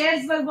 Their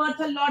shares were worth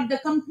a lot. The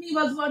company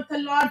was worth a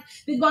lot.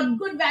 They got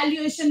good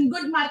valuation,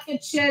 good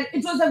market share.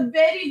 It was a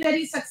very,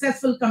 very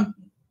successful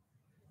company.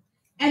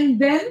 And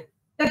then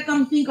the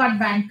company got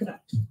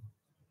bankrupt.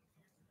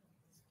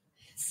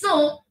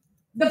 So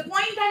the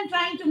point I'm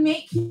trying to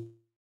make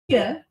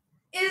here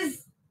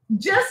is,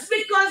 just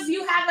because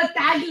you have a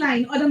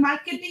tagline or a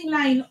marketing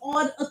line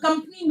or a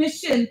company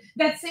mission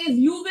that says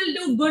you will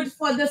do good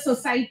for the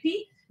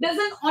society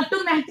doesn't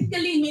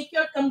automatically make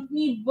your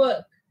company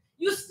work.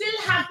 You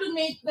still have to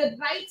make the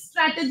right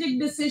strategic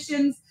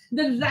decisions,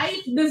 the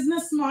right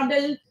business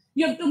model.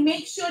 You have to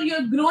make sure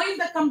you're growing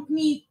the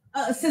company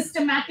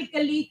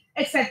systematically,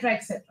 etc.,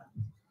 etc.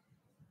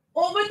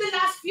 Over the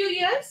last few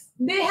years,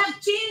 they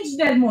have changed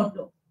their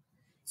motto.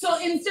 So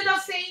instead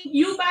of saying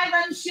you buy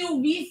one shoe,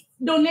 we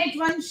donate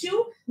one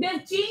shoe,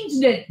 they've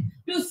changed it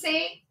to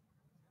say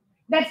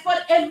that for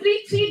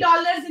every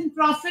 $3 in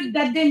profit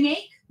that they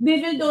make, they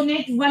will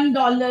donate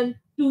 $1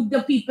 to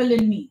the people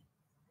in need.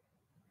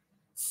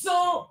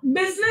 So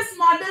business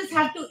models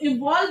have to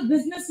evolve,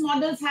 business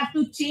models have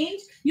to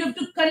change. You have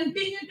to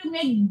continue to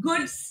make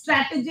good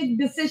strategic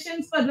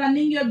decisions for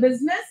running your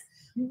business.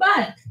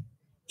 But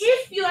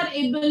if you are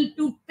able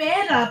to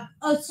pair up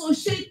a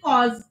social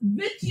cause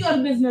with your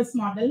business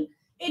model,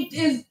 it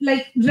is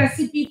like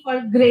recipe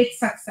for great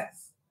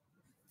success.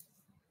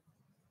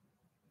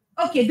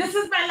 Okay, this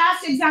is my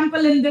last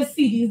example in this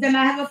series. Then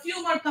I have a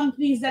few more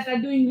companies that are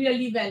doing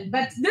really well.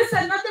 But this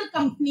another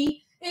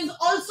company is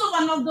also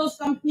one of those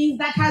companies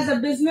that has a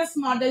business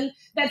model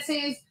that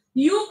says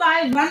you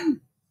buy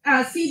one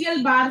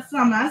cereal bar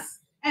from us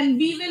and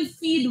we will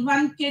feed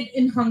one kid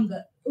in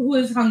hunger who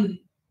is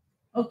hungry.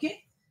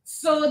 Okay.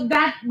 So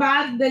that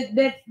bar,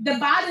 the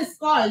bar is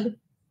called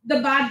the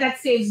bar that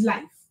saves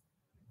life.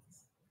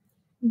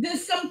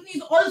 This company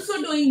is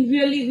also doing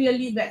really,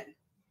 really well.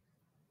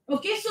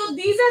 Okay, so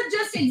these are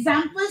just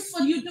examples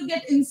for you to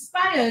get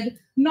inspired,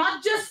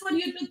 not just for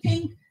you to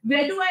think,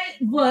 where do I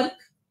work?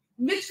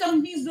 Which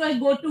companies do I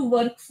go to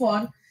work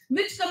for?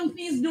 Which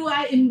companies do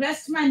I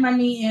invest my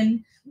money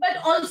in? But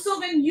also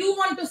when you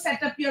want to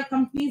set up your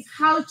companies,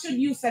 how should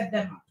you set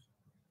them up?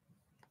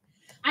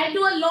 I do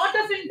a lot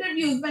of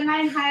interviews when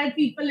I hire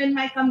people in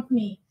my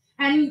company,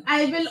 and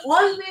I will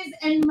always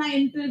end my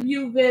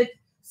interview with,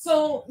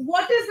 so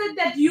what is it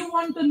that you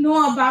want to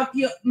know about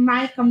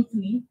my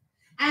company?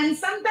 And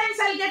sometimes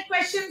I'll get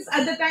questions,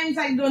 other times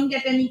I don't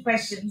get any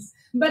questions.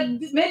 But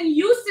when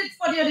you sit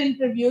for your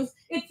interviews,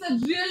 it's a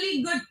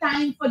really good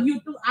time for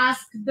you to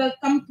ask the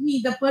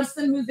company, the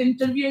person who's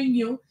interviewing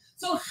you,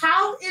 so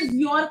how is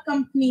your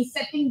company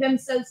setting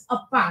themselves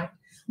apart?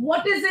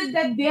 What is it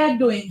that they are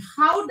doing?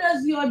 How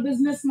does your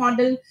business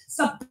model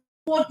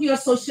support your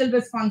social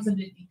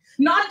responsibility?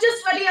 Not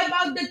just worry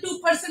about the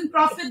 2%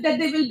 profit that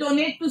they will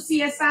donate to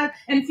CSR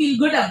and feel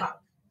good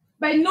about.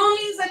 By no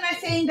means am I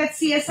saying that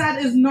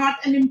CSR is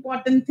not an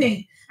important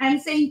thing. I'm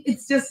saying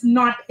it's just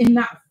not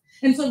enough.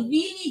 And so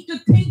we need to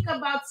think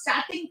about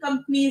starting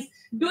companies,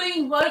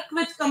 doing work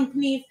with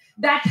companies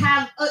that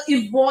have an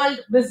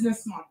evolved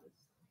business model.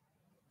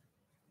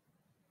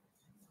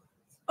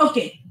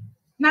 Okay.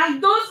 Now,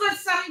 those were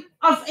some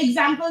of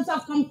examples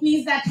of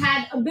companies that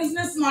had a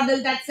business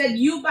model that said,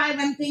 you buy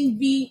one thing,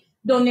 we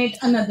donate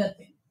another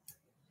thing.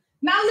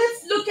 Now,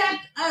 let's look at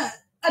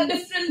a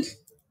different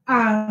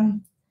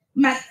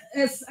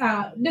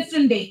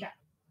different data.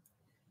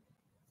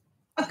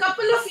 A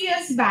couple of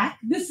years back,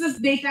 this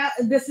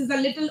is a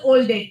little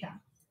old data,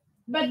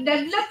 but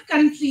developed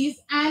countries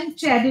and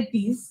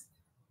charities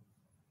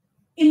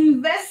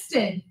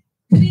invested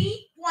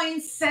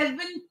 $3.7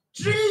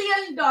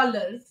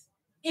 trillion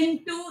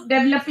into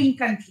developing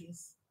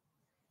countries.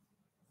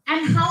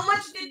 And how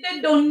much did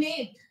they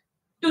donate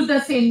to the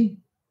same?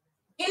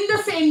 In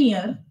the same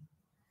year,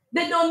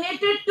 they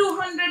donated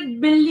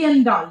 $200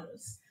 billion.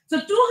 So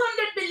 $200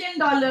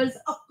 billion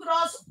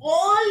across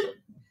all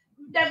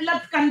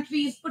developed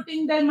countries,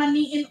 putting their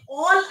money in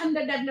all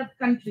underdeveloped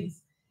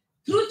countries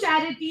through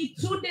charity,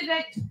 through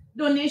direct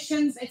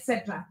donations,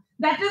 etc.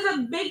 That is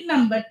a big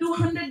number.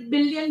 $200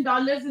 billion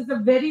is a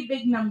very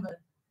big number.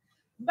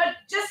 But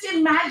just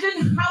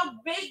imagine how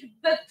big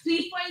the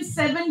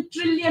 3.7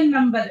 trillion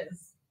number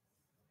is.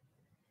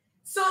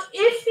 So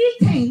if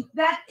we think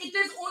that it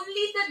is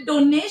only the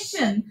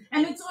donation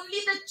and it's only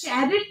the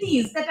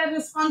charities that are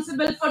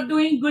responsible for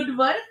doing good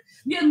work,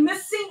 we are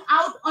missing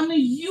out on a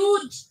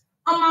huge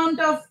amount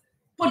of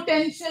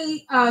potential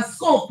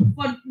scope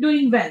for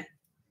doing well.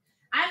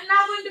 I'm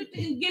now going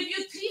to give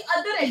you 3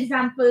 other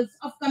examples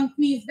of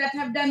companies that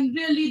have done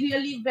really,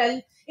 really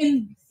well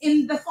in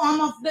the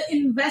form of the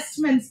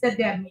investments that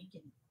they are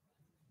making.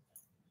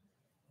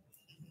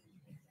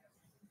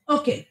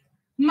 Okay,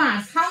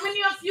 Mars. How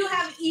many of you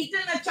have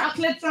eaten a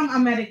chocolate from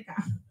America?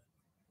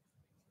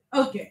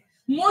 Okay,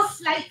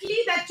 most likely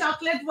that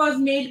chocolate was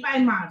made by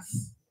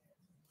Mars.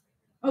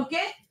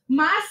 Okay,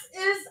 Mars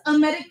is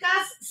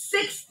America's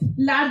 6th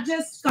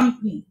largest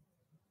company.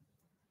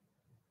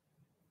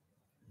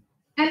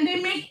 And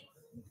they make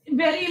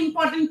very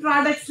important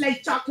products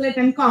like chocolate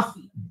and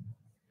coffee.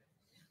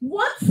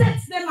 What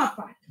sets them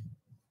apart?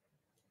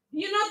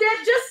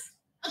 they're just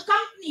a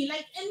company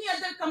like any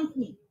other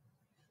company.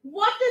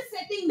 What is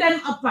setting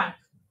them apart?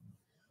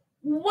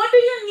 What do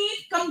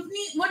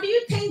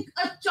you think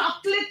a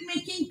chocolate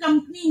making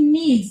company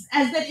needs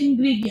as their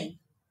ingredient?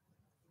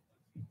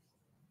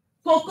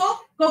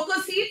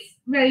 Cocoa seeds?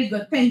 Very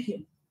good, thank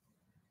you.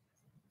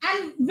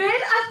 And where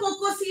are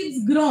cocoa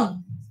seeds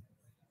grown?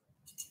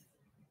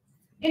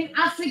 In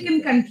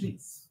African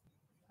countries.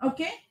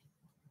 Okay?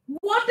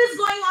 What is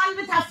going on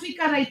with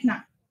Africa right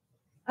now?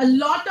 A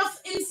lot of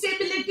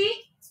instability,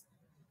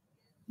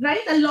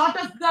 right? A lot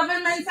of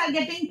governments are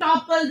getting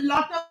toppled, a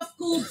lot of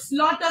coups,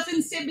 lot of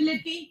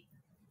instability.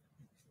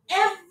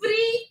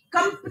 Every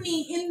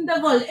company in the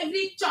world,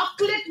 every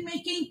chocolate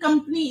making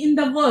company in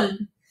the world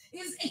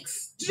is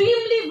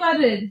extremely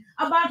worried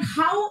about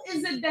how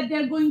is it that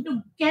they're going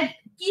to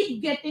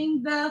keep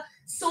getting the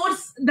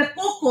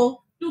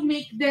cocoa to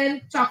make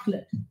their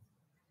chocolate.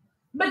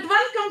 But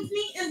one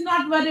company is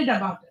not worried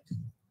about it.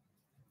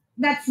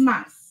 That's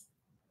Mars.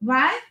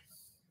 Why?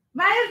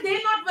 Why are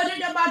they not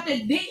worried about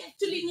it? They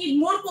actually need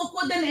more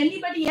cocoa than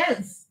anybody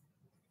else.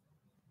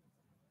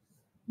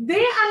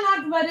 They are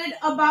not worried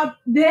about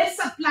their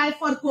supply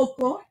for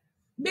cocoa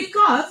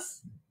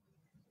because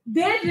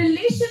their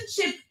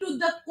relationship to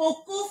the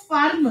cocoa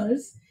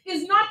farmers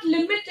is not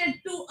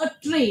limited to a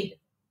trade.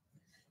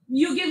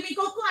 You give me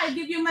cocoa, I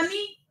give you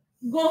money,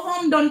 go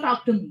home, don't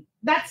talk to me.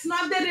 That's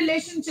not their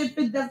relationship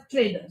with the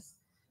traders.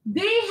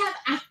 They have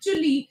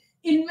actually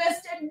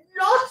invested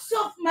lots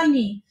of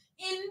money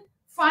in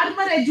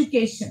farmer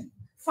education,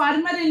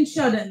 farmer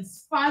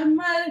insurance,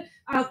 farmer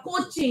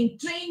coaching,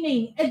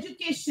 training,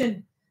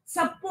 education,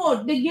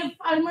 support. They give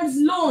farmers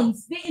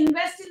loans. They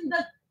invest in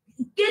the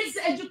kids'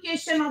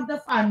 education of the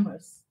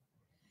farmers.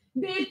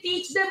 They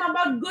teach them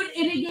about good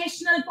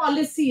irrigational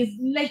policies,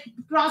 like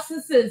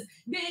processes.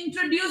 They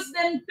introduce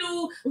them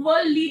to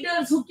world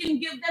leaders who can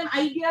give them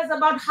ideas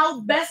about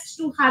how best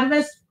to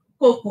harvest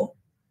cocoa.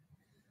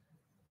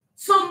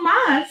 So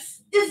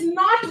Mars is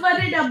not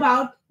worried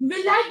about,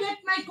 will I get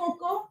my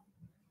cocoa?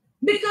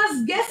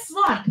 Because guess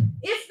what?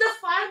 If the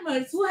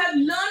farmers who have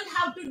learned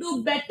how to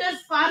do better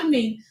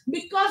farming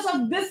because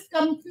of this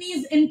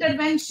company's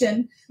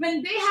intervention,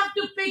 when they have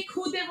to pick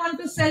who they want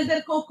to sell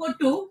their cocoa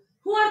to,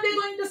 who are they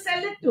going to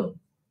sell it to?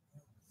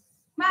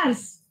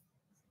 Mars.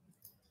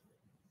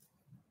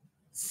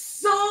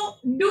 So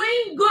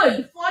doing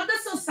good for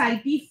the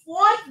society,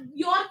 for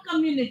your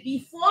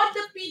community, for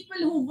the people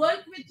who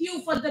work with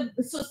you, for the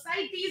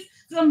societies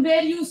from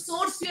where you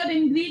source your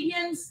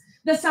ingredients,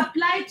 the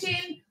supply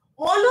chain,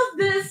 all of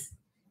this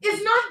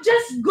is not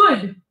just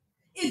good.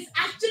 It's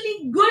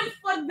actually good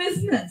for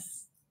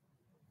business.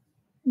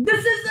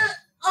 This is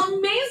an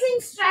amazing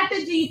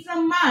strategy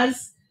from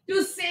Mars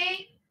to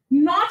say,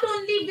 not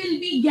only will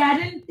we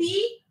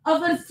guarantee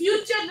our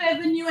future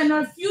revenue and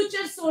our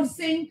future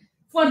sourcing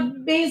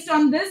based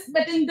on this,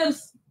 but in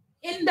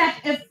that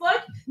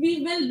effort,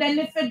 we will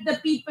benefit the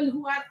people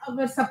who are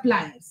our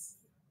suppliers.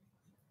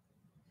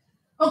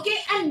 Okay,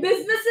 and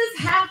businesses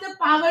have the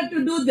power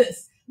to do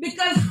this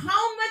because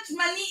how much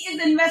money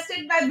is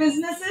invested by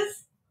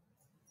businesses?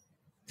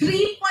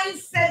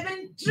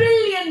 $3.7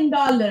 trillion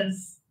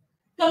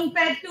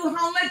compared to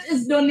how much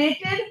is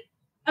donated?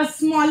 A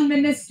small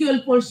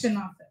minuscule portion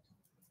of it.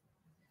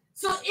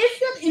 So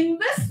if your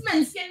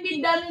investments can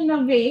be done in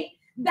a way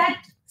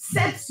that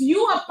sets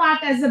you apart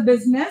as a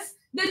business,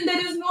 then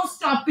there is no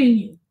stopping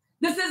you.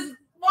 This is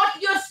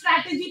what your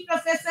strategy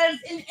professors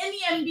in any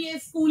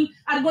MBA school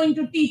are going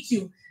to teach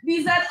you.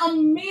 These are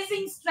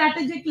amazing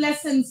strategic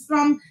lessons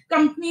from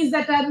companies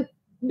that are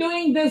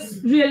doing this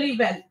really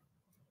well.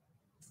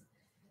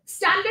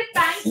 Standard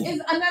Bank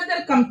is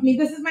another company.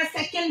 This is my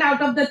second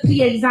out of the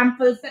 3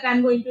 examples that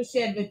I'm going to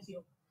share with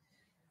you.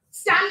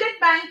 Standard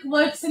Bank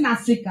works in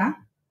Africa.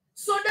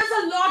 So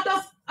does a lot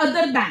of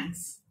other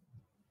banks.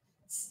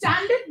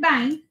 Standard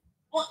Bank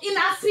in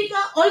Africa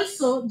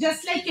also,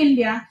 just like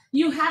India,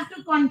 you have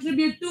to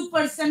contribute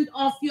 2%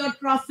 of your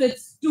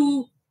profits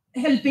to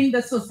helping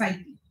the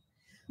society.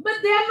 But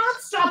they are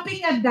not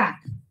stopping at that.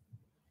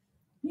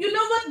 You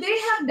know what they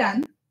have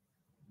done?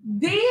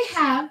 They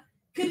have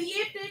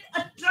created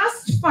a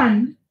trust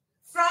fund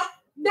from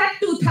that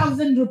from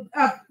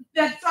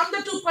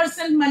the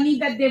 2% money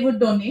that they would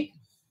donate.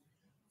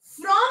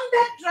 From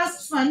that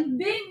trust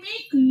fund, they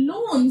make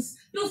loans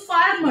to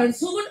farmers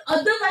who would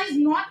otherwise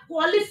not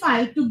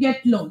qualify to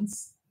get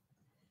loans.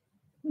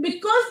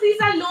 Because these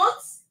are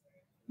loans,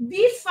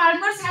 these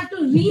farmers have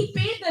to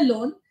repay the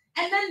loan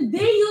and then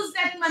they use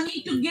that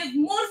money to give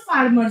more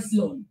farmers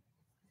loan.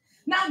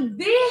 Now,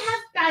 they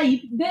have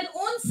tied their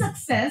own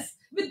success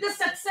with the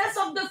success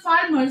of the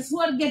farmers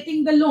who are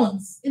getting the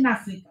loans in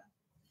Africa.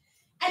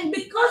 And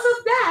because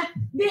of that,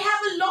 they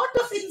have a lot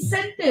of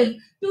incentive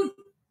to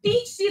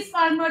teach these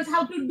farmers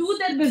how to do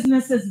their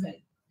businesses well.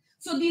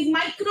 So these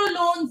micro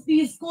loans,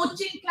 these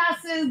coaching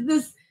classes,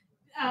 this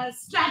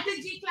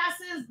strategy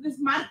classes, this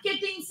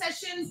marketing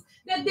sessions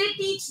that they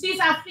teach these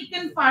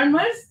African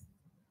farmers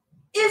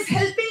is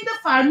helping the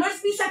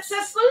farmers be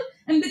successful.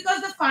 And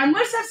because the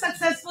farmers are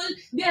successful,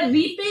 they are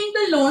repaying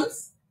the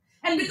loans.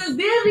 And because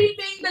they are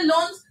repaying the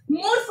loans,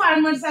 more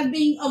farmers are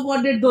being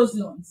awarded those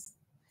loans.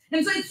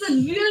 And so it's a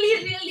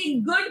really, really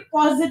good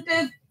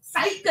positive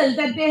cycle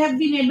that they have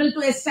been able to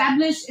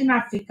establish in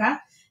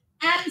Africa.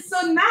 And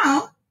so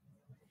now,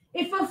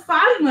 if a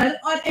farmer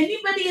or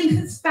anybody in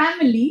his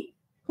family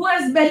who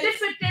has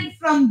benefited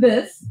from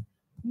this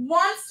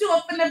wants to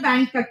open a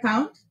bank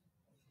account,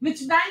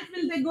 which bank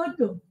will they go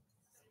to?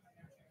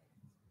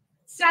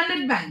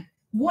 Standard Bank.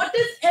 What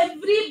is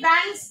every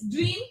bank's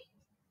dream?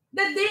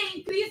 That they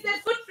increase their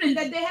footprint,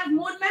 that they have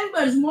more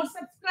members, more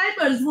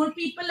subscribers, more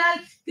people are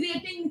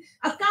creating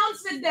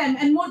accounts with them,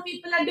 and more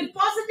people are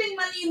depositing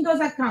money in those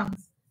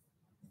accounts.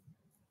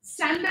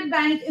 Standard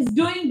Bank is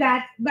doing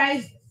that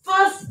by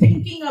first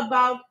thinking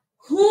about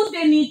who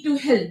they need to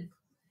help,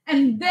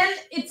 and then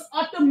it's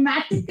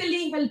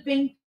automatically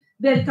helping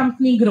their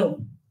company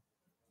grow.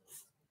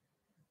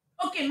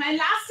 Okay, my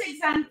last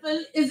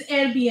example is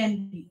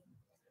Airbnb.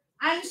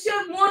 I'm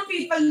sure more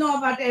people know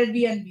about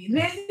Airbnb.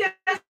 Raise your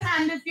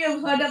hand if you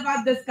have heard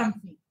about this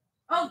company.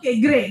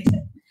 Okay, great.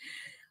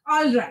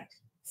 All right.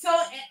 So,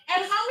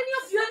 and how many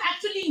of you have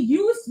actually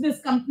used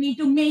this company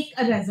to make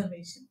a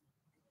reservation?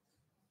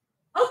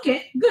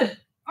 Okay, good.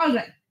 All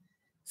right.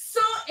 So,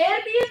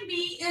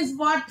 Airbnb is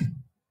what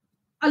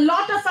a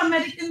lot of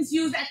Americans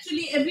use.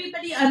 Actually,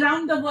 everybody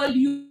around the world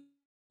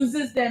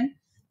uses them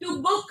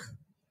to book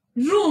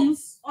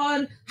rooms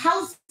or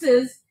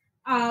houses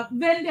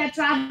when they're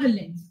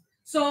traveling.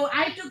 So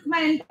I took my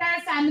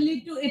entire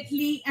family to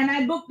Italy and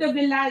I booked a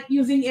villa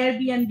using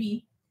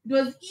Airbnb. It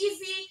was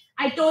easy.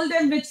 I told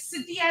them which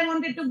city I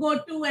wanted to go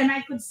to and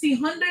I could see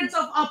hundreds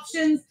of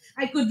options.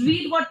 I could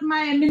read what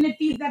my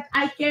amenities that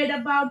I cared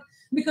about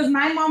because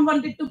my mom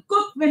wanted to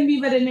cook when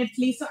we were in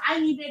Italy. So I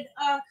needed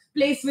a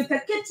place with a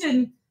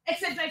kitchen,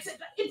 etc., etc.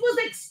 It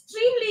was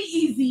extremely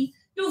easy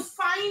to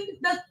find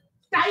the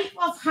type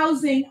of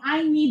housing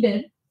I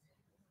needed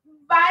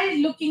by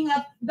looking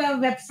up the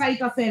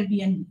website of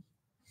Airbnb.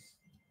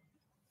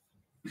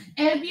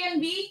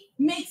 Airbnb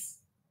makes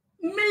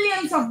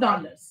millions of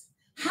dollars.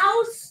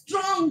 How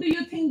strong do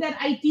you think that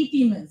IT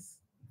team is?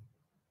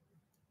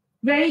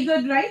 Very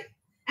good, right?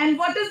 And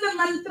what is the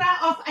mantra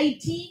of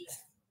IT?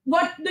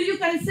 What do you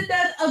consider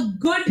a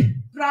good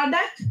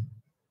product?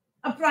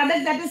 A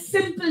product that is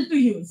simple to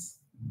use,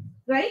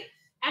 right?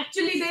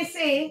 Actually, they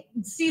say,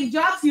 Steve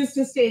Jobs used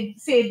to say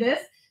this,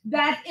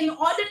 that in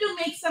order to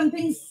make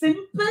something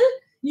simple,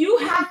 you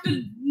have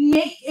to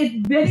make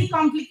it very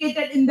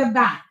complicated in the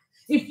back.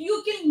 If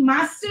you can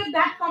master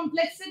that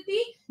complexity,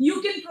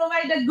 you can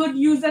provide a good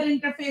user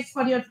interface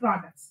for your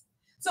products.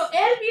 So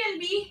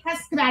Airbnb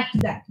has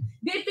cracked that.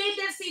 They pay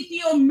their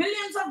CTO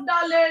millions of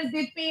dollars.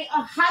 They pay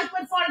a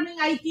high-performing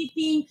IT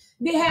team.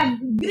 They have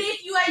great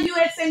UI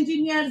UX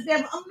engineers. They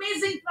have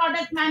amazing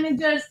product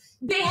managers.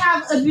 They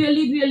have a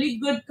really, really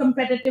good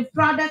competitive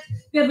product.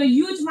 They have a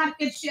huge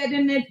market share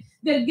in it.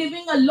 They're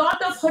giving a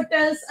lot of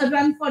hotels a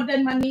run for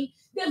their money.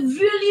 They've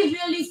really,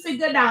 really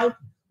figured out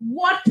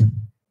what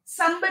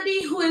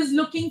somebody who is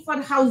looking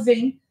for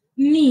housing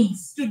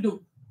needs to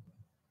do.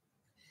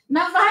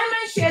 Now, why am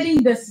I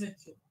sharing this with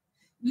you?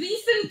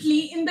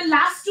 Recently, in the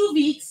last 2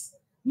 weeks,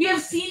 we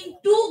have seen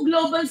two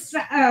global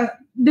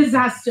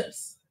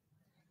disasters.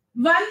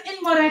 One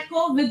in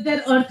Morocco with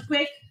their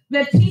earthquake,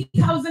 where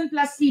 3,000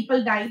 plus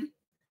people died.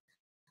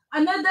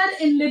 Another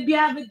in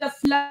Libya with the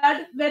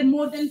flood, where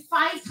more than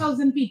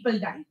 5,000 people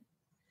died.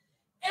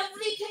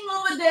 Everything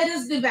over there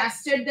is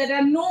devastated. There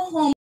are no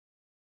homes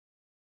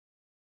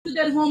to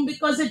their home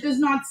because it is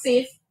not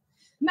safe.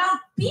 Now,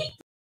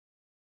 people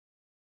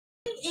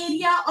in the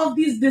area of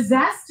these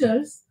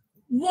disasters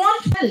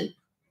want help.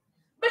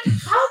 But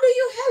how do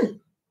you help?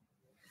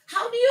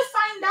 How do you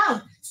find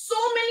out? So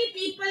many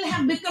people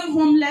have become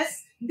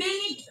homeless. They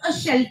need a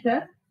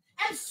shelter.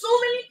 And so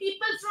many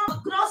people from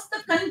across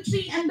the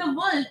country and the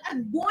world are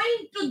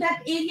going to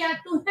that area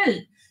to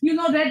help. You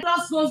know, Red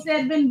Cross goes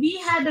there. When we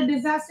had a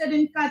disaster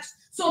in Kutch,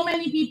 so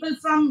many people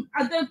from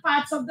other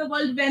parts of the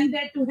world went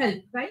there to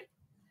help, right?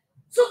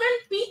 So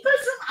when people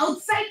from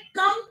outside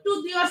come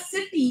to your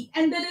city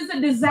and there is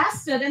a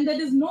disaster and there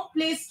is no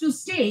place to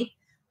stay,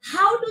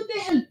 how do they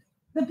help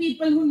the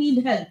people who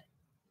need help?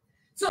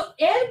 So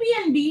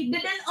Airbnb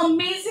did an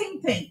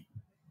amazing thing.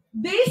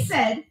 They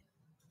said,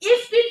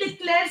 if we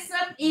declare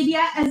some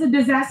area as a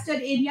disaster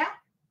area,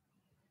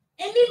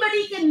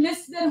 anybody can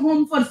list their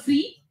home for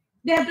free.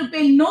 They have to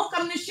pay no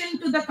commission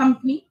to the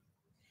company.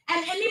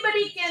 And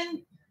anybody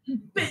can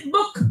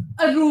book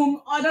a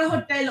room or a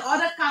hotel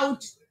or a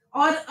couch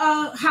or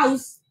a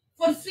house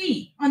for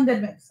free on their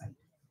website.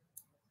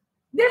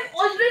 They've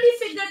already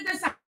figured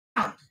this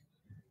out.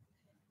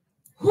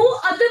 Who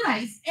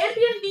otherwise,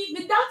 Airbnb,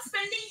 without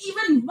spending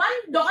even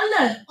 $1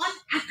 on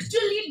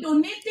actually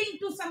donating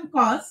to some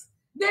cause,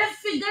 they have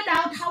figured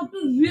out how to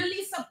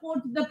really support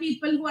the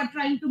people who are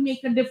trying to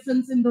make a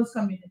difference in those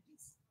communities.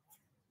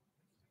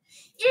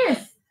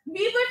 If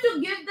we were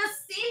to give the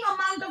same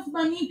amount of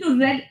money to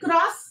Red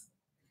Cross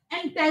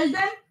and tell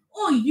them,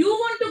 oh, you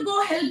want to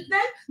go help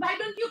them? Why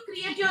don't you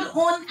create your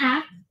own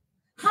app?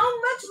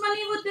 How much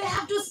money would they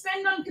have to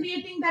spend on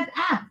creating that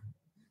app?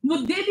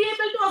 Would they be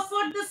able to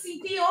afford the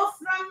CTO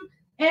from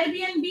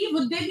Airbnb?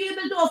 Would they be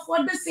able to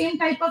afford the same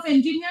type of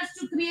engineers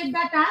to create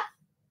that app?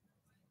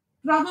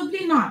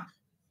 Probably not.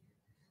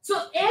 So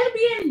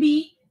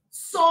Airbnb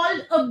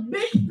solved a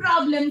big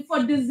problem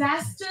for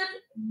disaster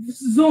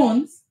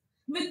zones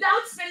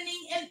without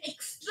spending an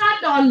extra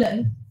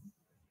dollar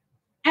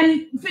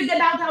and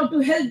figured out how to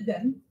help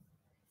them.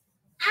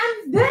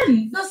 And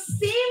then the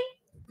same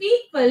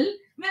people,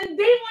 when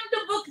they want to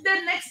book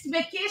their next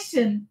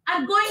vacation,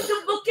 are going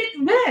to book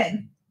it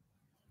where?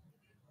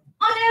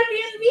 On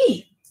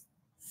Airbnb.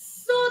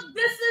 So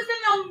this is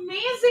an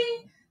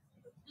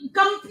amazing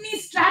company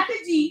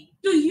strategy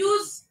to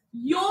use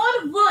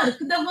your work,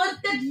 the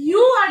work that you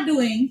are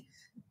doing,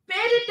 pair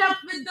it up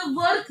with the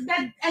work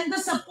that and the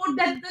support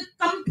that the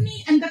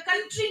company and the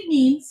country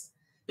needs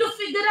to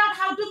figure out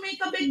how to make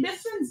a big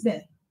difference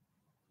there.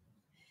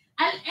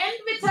 I'll end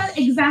with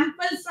an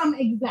example from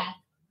Exact.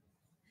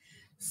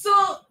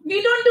 So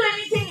we don't do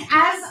anything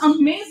as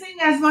amazing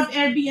as what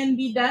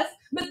Airbnb does,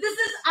 but this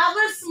is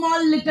our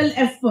small little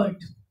effort.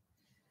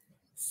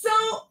 So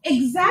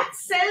Exact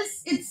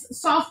sells its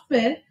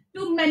software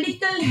to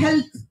medical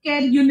health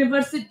care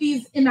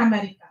universities in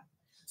America.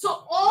 So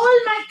all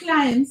my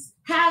clients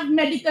have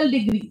medical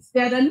degrees.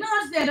 They are a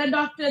nurse, they are a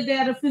doctor, they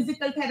are a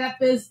physical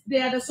therapist,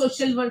 they are a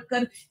social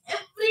worker.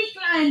 Every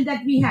client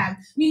that we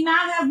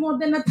now have more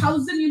than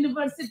 1,000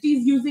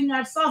 universities using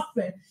our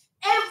software.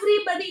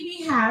 Everybody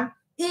we have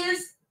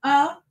is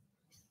a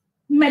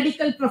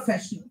medical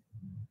professional.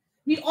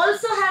 We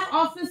also have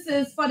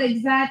offices for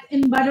Exact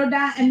in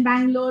Baroda and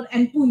Bangalore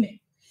and Pune.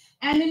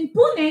 And in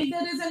Pune,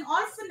 there is an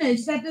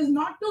orphanage that is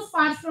not too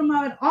far from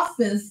our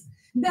office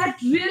that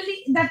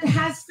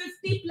has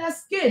 50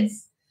 plus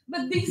kids.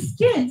 But these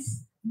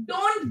kids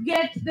don't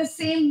get the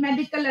same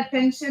medical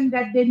attention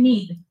that they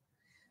need.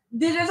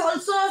 There is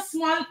also a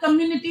small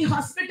community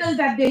hospital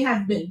that they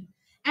have built.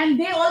 And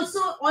they also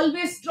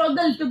always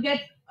struggle to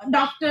get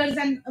doctors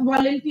and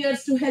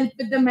volunteers to help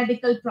with the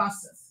medical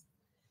process.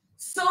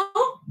 So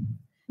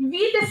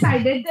we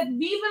decided that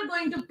we were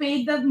going to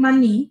pay the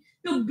money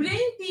to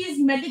bring these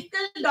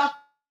medical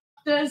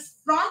doctors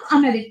from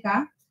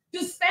America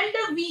to spend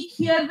a week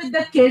here with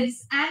the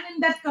kids and in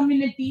that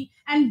community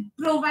and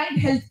provide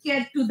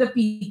healthcare to the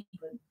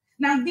people.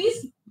 Now,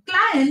 these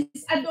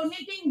clients are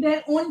donating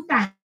their own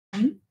time.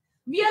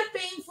 We are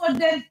paying for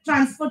their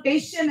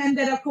transportation and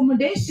their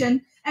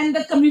accommodation, and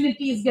the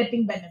community is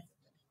getting benefit.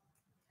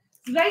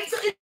 Right? So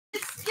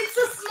it's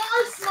a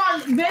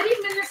small, very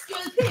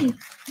minuscule thing,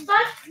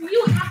 but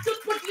you have to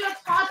put your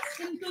thoughts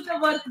into the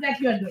work that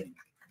you're doing.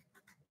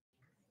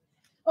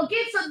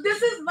 Okay, so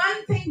this is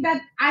one thing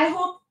that I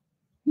hope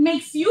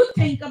makes you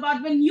think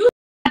about when you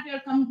start your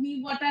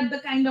company, what are the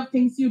kind of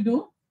things you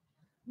do.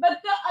 But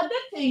the other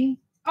thing,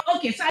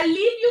 okay, so I'll leave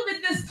you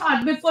with this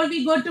thought before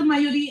we go to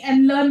Mayuri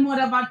and learn more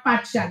about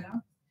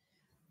Pathshala.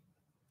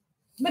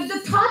 But the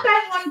thought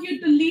I want you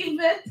to leave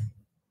with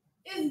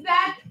is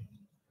that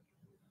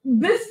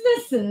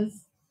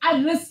businesses are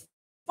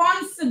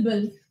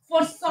responsible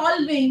for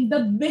solving the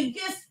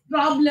biggest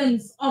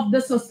problems of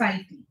the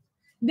society.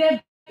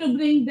 They're to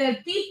bring their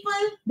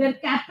people, their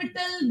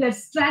capital, their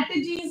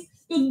strategies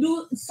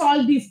to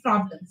solve these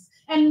problems,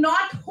 and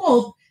not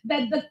hope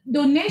that the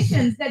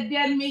donations that they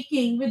are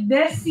making with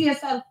their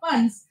CSR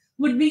funds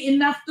would be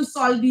enough to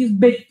solve these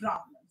big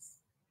problems.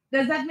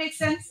 Does that make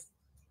sense?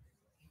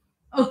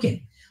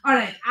 Okay. All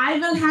right. I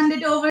will hand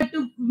it over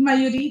to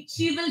Mayuri.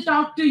 She will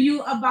talk to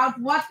you about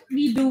what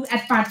we do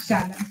at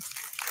Pathshala.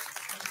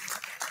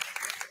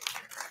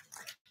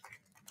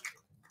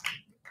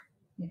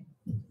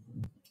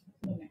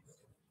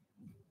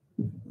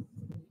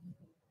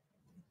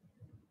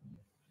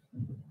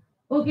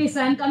 Okay,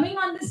 so I'm coming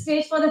on this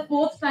stage for the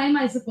 4th time,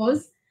 I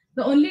suppose.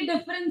 The only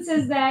difference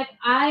is that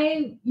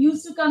I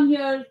used to come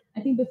here, I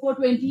think before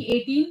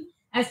 2018,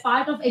 as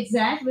part of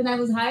Exact, when I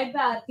was hired by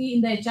Aarti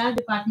in the HR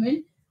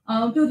department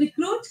to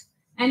recruit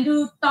and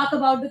to talk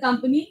about the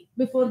company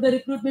before the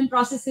recruitment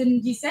process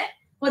in GSET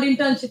for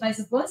internship, I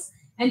suppose.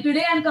 And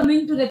today I'm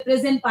coming to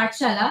represent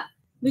Pathshala,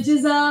 which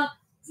is a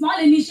small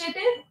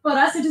initiative. For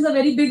us, it is a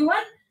very big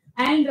one.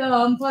 And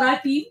for our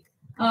team,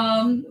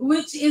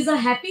 which is a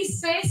happy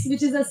space,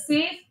 which is a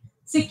safe,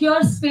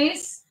 secure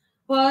space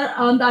for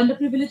the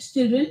underprivileged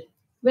children,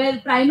 where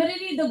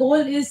primarily the goal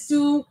is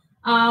to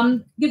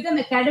give them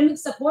academic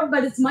support,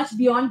 but it's much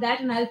beyond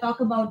that, and I'll talk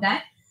about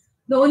that.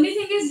 The only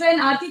thing is, when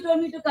Aarti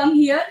told me to come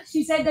here,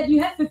 she said that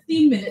you have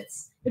 15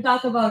 minutes to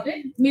talk about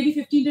it, maybe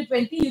 15 to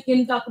 20. You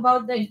can talk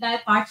about the entire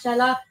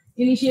Pathshala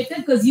initiative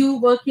because you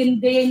work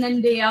in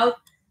and day out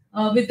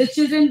with the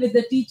children, with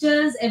the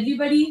teachers,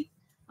 everybody.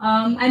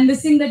 I'm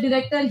missing the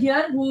director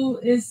here, who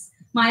is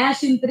Maya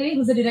Shintre,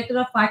 who's the director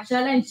of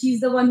Pathshala, and she's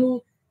the one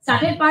who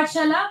started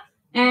Pathshala,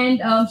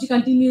 and she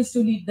continues to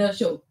lead the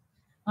show.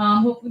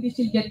 Hopefully,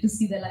 she'll get to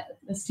see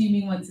the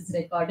streaming once it's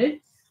recorded.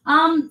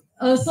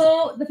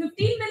 So the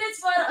 15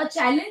 minutes were a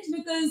challenge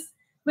because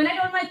when I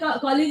told my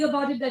colleague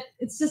about it, that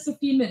it's just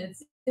 15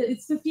 minutes,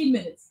 it's 15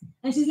 minutes.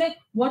 And she's like,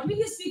 what will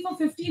you speak for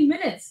 15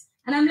 minutes?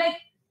 And I'm like,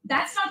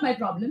 that's not my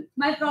problem.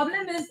 My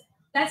problem is,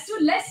 that's too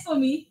less for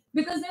me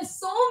because there's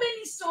so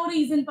many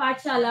stories in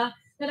Pathshala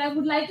that I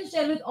would like to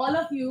share with all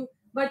of you.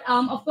 But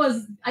of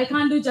course, I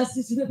can't do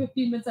justice to the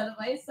 15 minutes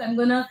otherwise. So I'm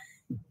gonna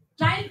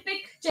try and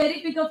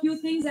cherry pick a few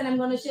things, and I'm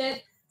gonna share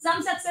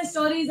some success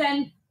stories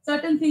and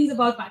certain things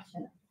about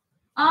Pathshala.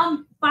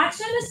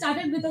 Pathshala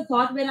started with a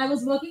thought when I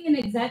was working in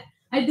Exact.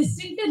 I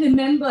distinctly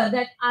remember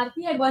that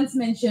Aarti had once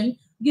mentioned,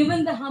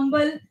 given the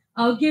humble,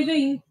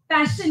 giving,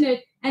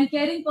 passionate, and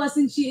caring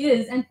person she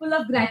is, and full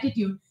of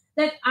gratitude,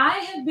 that I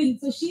have been,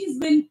 so she's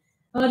been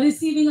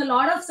receiving a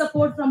lot of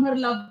support from her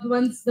loved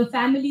ones, the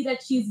family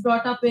that she's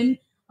brought up in,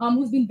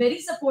 who's been very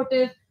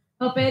supportive,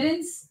 her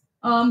parents,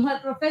 her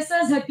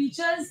professors, her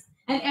teachers,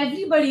 and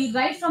everybody,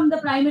 right from the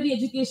primary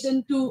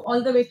education to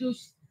all the way to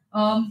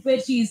where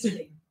she is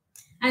today.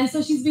 And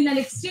so she's been an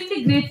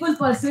extremely grateful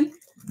person.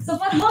 So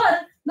for her,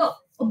 the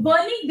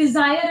burning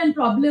desire and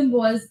problem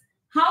was,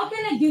 how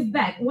can I give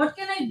back? What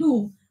can I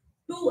do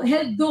to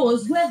help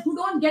those who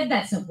don't get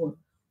that support,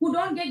 who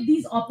don't get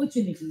these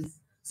opportunities?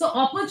 So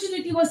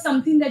opportunity was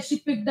something that she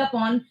picked up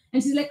on,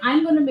 and she's like,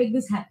 I'm going to make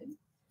this happen.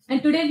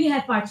 And today we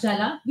have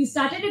Pathshala. We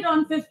started it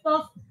on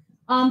 5th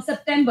of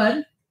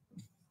September,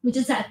 which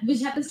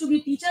happens to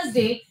be Teachers'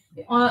 Day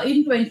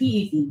in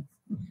 2018.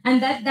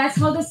 And that's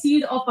how the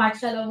seed of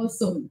Pathshala was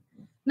sown.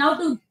 Now,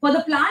 for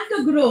the plant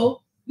to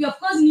grow, we of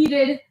course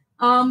needed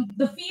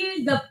the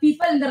field, the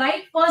people, and the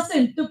right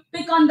person to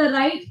pick on the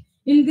right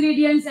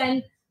ingredients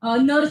and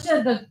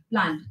nurture the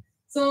plant.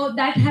 So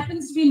that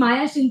happens to be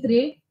Maya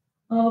Shintre.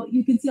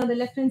 You can see on the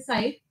left-hand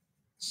side.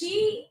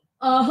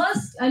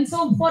 And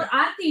so for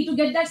Aarti to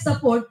get that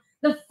support,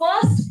 the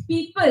first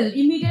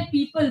immediate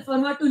people for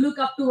her to look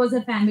up to was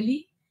her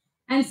family.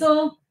 And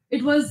so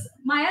it was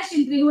Maya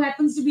Shintre, who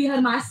happens to be her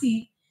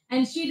Masi,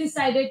 and she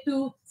decided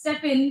to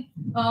step in.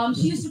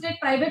 She used to take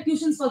private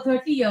tuitions for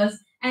 30 years,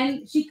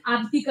 and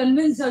Aarti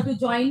convinced her to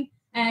join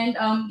and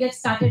get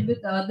started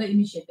with the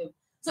initiative.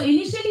 So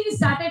initially, we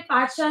started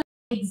Pathshala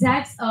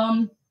Exact's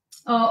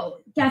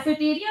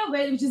cafeteria,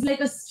 which is like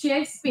a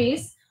shared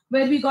space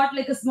where we got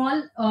like a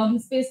small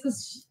space,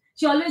 because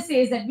she always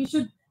says that we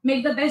should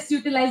make the best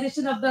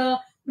utilization of the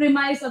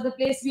premise or the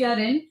place we are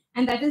in.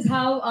 And that is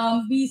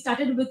how we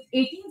started with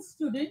 18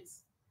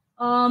 students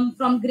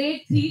from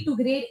grade 3 to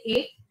grade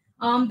 8.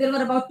 There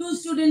were about 2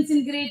 students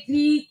in grade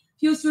 3,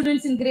 few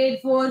students in grade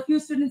 4, few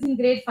students in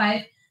grade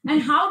 5.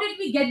 And how did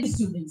we get the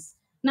students?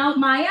 Now,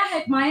 Maya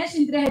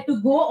Shintre had to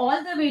go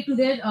all the way to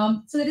their,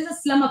 so there is a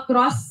slum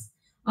across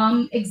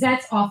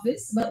Exact's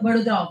office,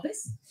 Vadodara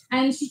office.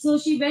 And so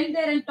she went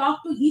there and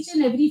talked to each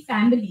and every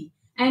family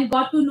and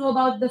got to know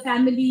about the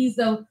families,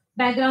 the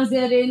backgrounds they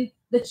are in,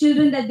 the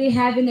children that they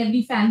have in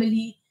every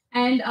family.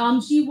 And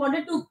she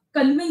wanted to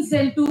convince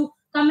them to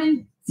come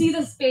and see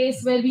the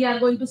space where we are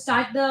going to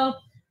start the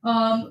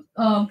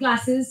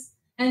classes.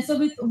 And so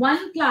with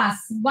one class,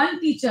 one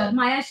teacher,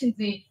 Maya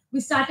Shintre, we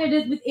started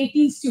it with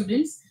 18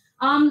 students.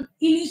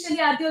 Initially,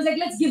 Aarti was like,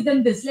 let's give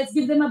them this. Let's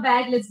give them a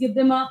bag. Let's give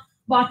them a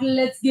bottle.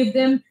 Let's give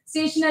them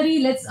stationery.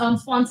 Let's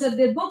sponsor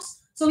their books.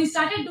 So we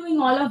started doing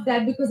all of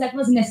that because that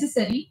was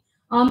necessary.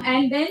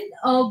 And then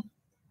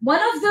one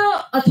of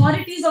the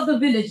authorities of the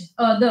village,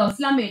 the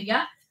slum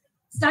area,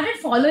 started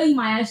following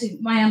Maya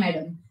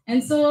madam.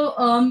 And so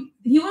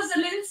he was a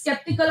little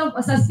skeptical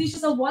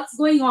suspicious of what's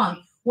going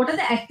on. What are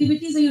the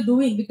activities are you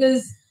doing?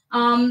 Because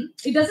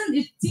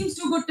it seems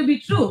too good to be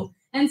true.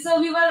 And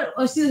so he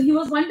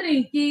was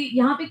wondering, कि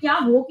यहाँ पे क्या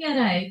हो क्या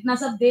रहा है? इतना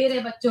सब दे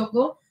रहे बच्चों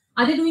को.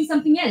 Are they doing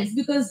something else?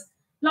 Because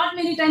not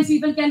many times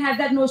people can have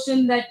that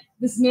notion that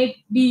this may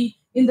be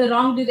in the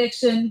wrong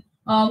direction.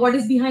 What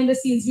is behind the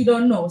scenes, we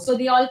don't know. So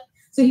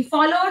he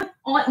followed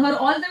her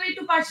all the way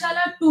to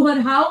Pathshala, to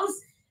her house,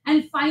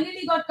 and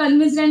finally got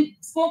convinced and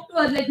spoke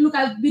to her like, look,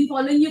 I've been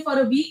following you for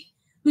a week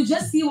to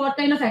just see what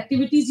kind of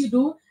activities you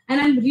do. And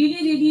I'm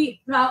really,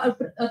 really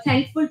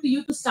thankful to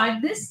you to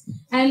start this.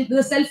 And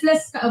the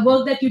selfless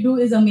work that you do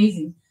is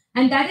amazing.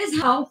 And that is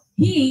how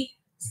he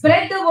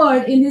spread the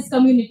word in his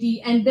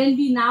community. And then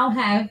we now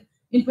have,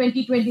 in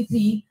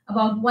 2023,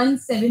 about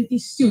 170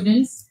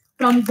 students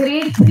from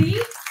grade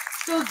 3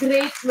 to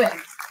grade 12.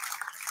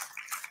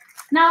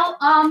 Now,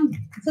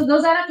 so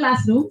those are our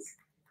classrooms.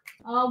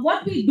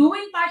 What we do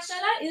in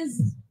Pathshala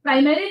is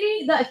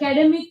primarily the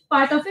academic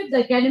part of it,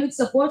 the academic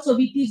support. So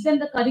we teach them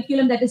the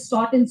curriculum that is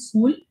taught in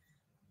school.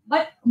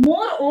 But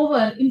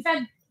moreover, in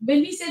fact, when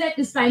we say that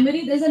it's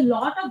primary, there's a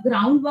lot of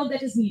groundwork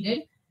that is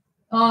needed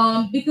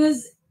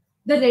because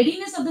the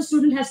readiness of the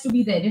student has to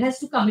be there. It has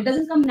to come. It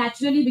doesn't come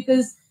naturally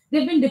because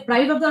they've been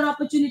deprived of that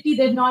opportunity.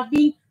 They've not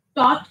been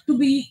taught to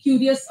be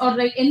curious, or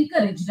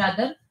encouraged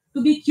rather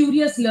to be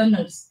curious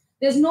learners.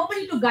 There's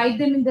nobody to guide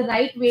them in the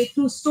right way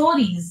through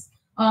stories,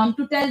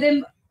 to tell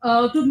them,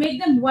 to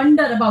make them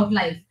wonder about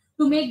life,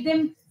 to make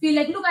them feel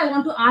like, look, I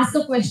want to ask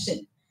a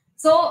question.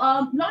 So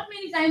not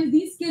many times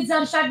these kids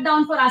are shut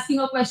down for asking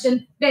a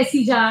question,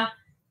 "Kaisi ja,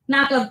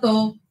 na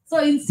karto." So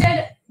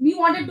instead, we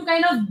wanted to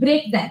kind of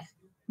break that.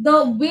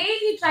 The way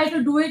we try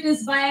to do it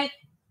is by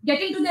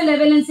getting to the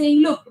level and saying,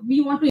 look, we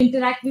want to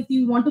interact with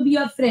you, we want to be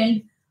your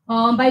friend.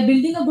 by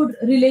building a good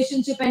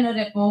relationship and a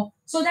rapport,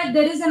 so that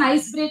there is an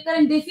icebreaker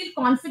and they feel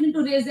confident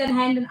to raise their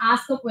hand and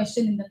ask a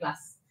question in the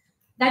class.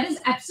 That is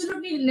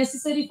absolutely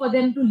necessary for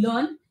them to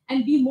learn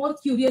and be more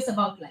curious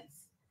about life.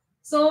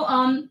 So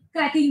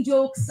cracking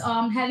jokes,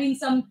 having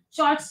some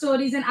short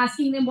stories and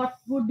asking them what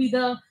would be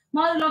the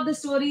moral of the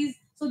stories.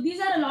 So these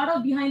are a lot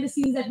of behind the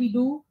scenes that we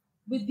do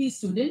with these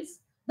students.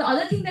 The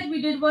other thing that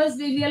we did was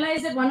we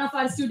realized that one of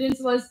our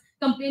students was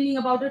complaining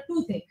about a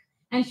toothache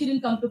and she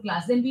didn't come to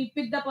class. Then we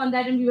picked up on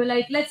that and we were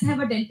like, let's have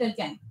a dental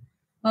camp.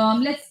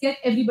 Let's get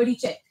everybody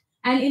checked.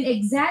 And in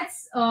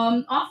Exact's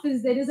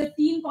office, there is a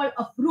team called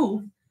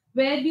Approve,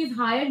 where we've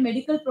hired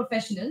medical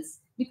professionals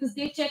because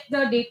they check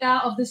the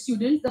data of the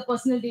students, the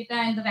personal data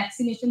and the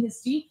vaccination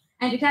history.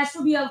 And it has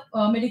to be a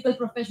medical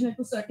professional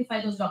to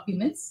certify those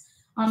documents.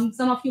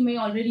 Some of you may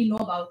already know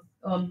about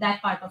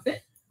that part of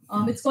it.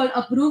 It's called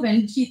Approve,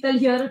 and Sheetal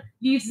here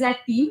leads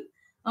that team.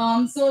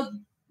 So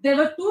there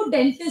were 2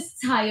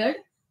 dentists hired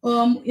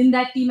in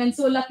that team. And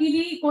so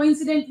luckily,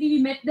 coincidentally, we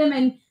met them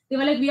and they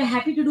were like, we are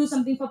happy to do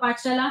something for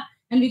Pathshala.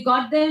 And we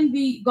got them,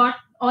 we got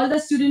all the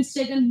students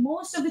checked, and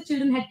most of the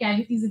children had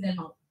cavities in their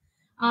mouth.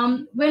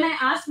 When I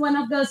asked one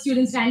of the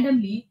students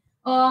randomly,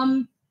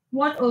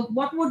 what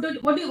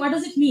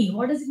does it mean?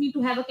 What does it mean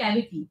to have a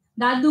cavity?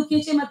 दांत दुखे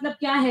છે मतलब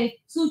क्या है?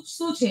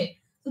 શું છે?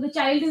 So the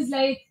child is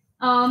like,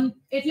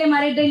 એટલે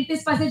મારે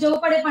ડેન્ટિસ્ટ પાસે જવું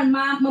પડે પણ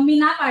મમ્મી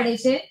ના પાડે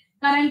છે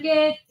કારણ કે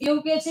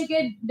એવું કહે છે કે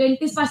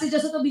ડેન્ટિસ્ટ પાસે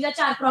જશો તો બીજા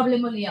 4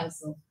 પ્રોબ્લેમો લઈ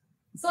આવશો.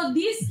 So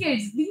these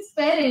kids, these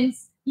parents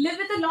live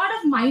with a lot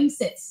of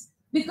mindsets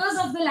because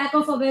of the lack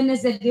of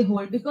awareness that they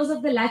hold, because of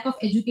the lack of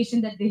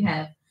education that they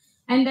have.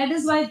 And that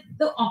is why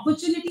the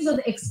opportunities or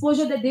the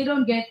exposure that they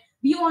don't get,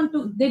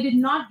 they did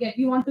not get,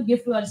 we want to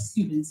give to our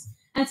students.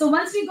 And so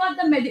once we got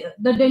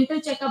the dental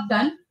checkup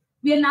done,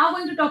 we are now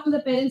going to talk to the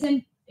parents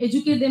and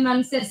educate them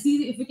and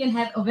see if we can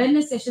have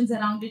awareness sessions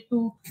around it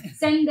to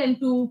send them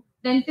to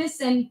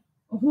dentists, and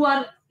who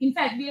are, in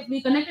fact,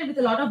 we connected with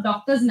a lot of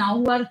doctors now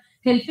who are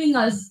helping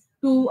us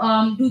to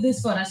do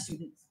this for our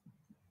students.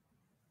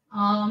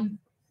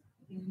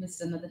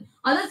 Missed another.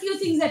 Other few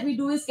things that we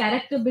do is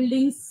character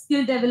building,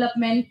 skill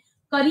development,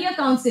 career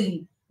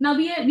counseling. Now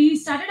we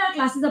started our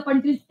classes up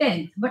until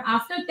 10th, but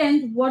after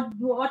 10th,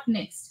 what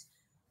next?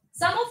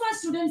 Some of our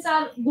students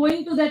are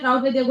going to that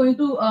route where they're going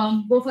to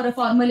go for a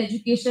formal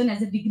education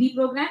as a degree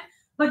program,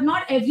 but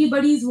not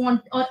everybody is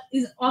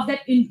of that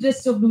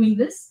interest of doing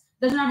this,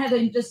 does not have the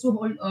interest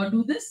to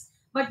do this.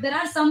 But there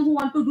are some who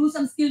want to do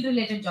some skill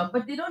related job,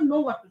 but they don't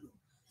know what to do.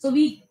 So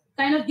we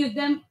kind of give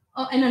them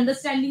an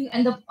understanding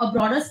and a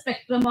broader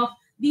spectrum of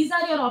these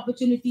are your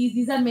opportunities,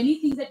 these are many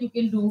things that you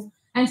can do.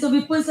 And so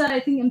Vipul sir, I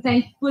think I'm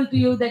thankful to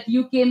you that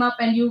you came up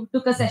and you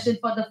took a session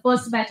for the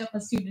first batch of our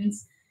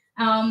students.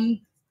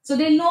 So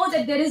they know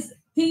that there is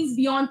things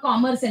beyond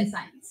commerce and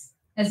science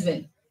as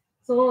well.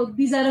 So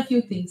these are a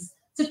few things.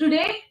 So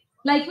today,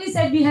 like we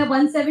said, we have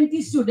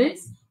 170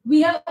 students.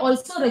 We have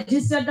also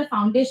registered the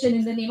foundation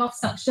in the name of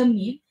Saksham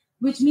Neev,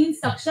 which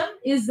means Saksham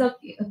is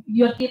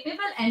you're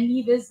capable and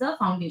Neev is the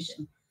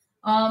foundation.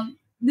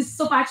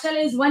 So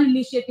Pathshala is one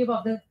initiative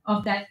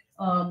of that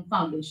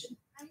foundation.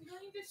 I'm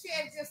going to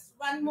share just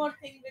one more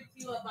thing with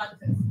you about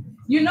this.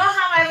 You know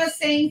how I was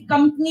saying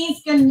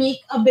companies can make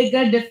a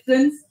bigger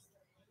difference?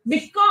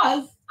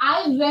 Because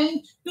I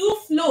rent 2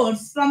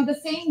 floors from the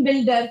same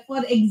builder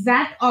for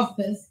Exact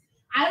office,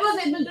 I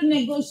was able to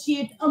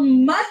negotiate a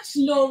much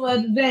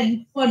lower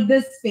rent for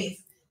this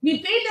space. We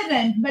paid the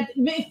rent, but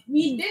if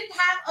we didn't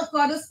have a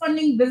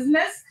corresponding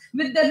business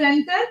with the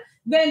renter,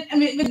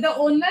 with the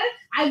owner,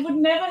 I would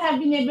never have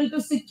been able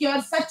to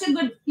secure such a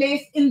good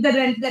place in the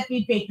rent that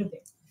we pay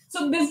today.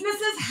 So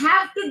businesses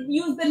have to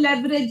use the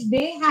leverage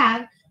they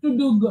have to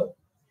do good.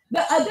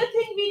 The other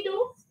thing we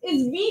do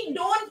is we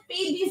don't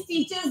pay these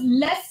teachers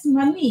less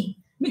money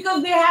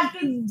because they have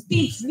to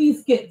teach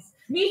these kids.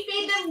 We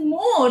pay them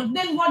more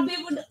than what they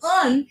would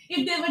earn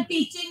if they were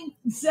teaching,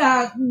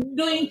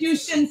 doing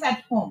tuitions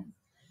at home.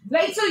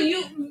 Right? So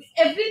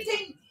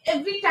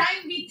every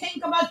time we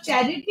think about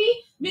charity,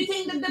 we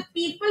think that the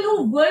people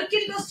who work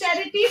in those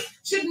charities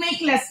should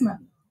make less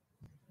money.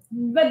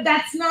 But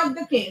that's not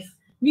the case.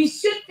 We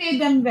should pay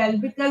them well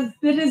because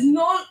there is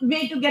no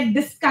way to get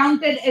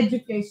discounted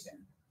education.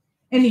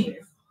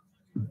 Anyways.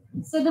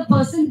 So the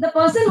person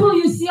who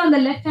you see on the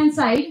left hand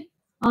side,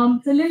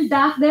 it's a little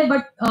dark there,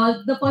 but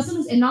the person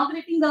who's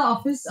inaugurating the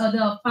office,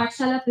 the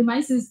Pathshala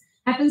premises,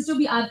 happens to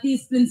be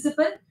Aarti's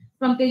principal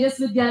from Tejas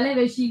Vidyalaya,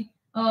 where she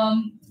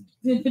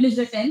finished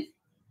her 10th.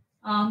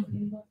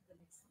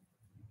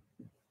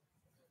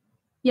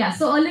 Yeah,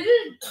 so a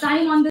little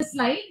time on this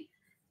slide.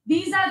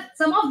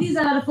 Some of these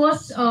are the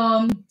first,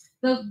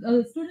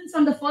 the students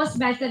from the first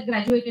batch that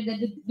graduated, that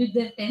did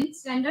their 10th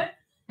standard,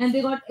 and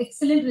they got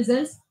excellent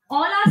results.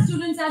 All our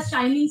students are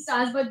shining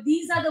stars, but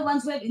these are the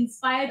ones who have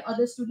inspired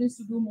other students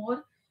to do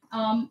more,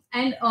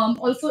 and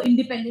also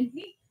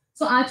independently.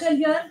 So Achal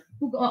here,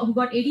 who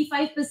got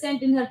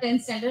 85% in her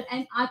 10th standard,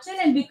 and Achal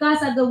and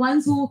Vikas are the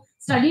ones who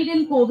studied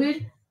in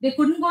COVID. They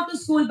couldn't go to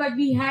school, but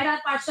we had our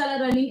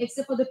Pathshala running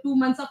except for the 2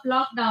 months of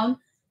lockdown.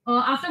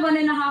 after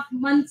 1.5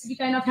 months, we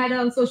kind of had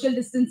a social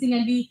distancing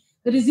and we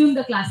resumed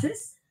the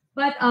classes.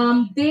 But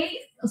they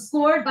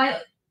scored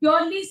by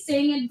purely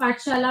staying in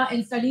Pathshala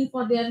and studying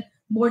for their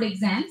board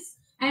exams.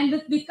 And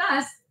with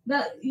Vikas,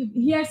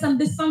 he had some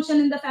dysfunction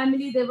in the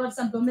family. There were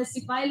some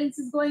domestic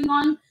violences going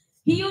on.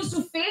 He used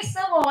to face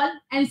the wall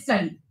and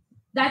study.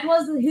 That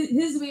was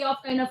his way of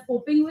kind of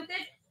coping with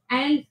it.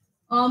 And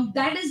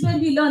that is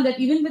when we learn that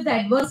even with the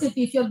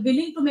adversity, if you're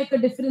willing to make a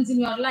difference in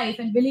your life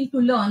and willing to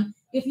learn,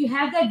 if you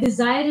have that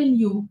desire in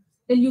you,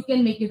 then you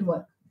can make it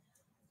work.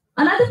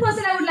 Another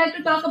person I would like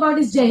to talk about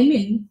is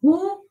Jaimin,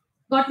 who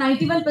got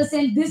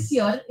 91% this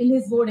year in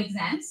his board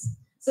exams.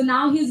 So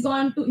now he's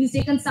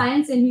taken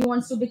science and he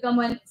wants to become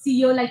a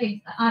CEO like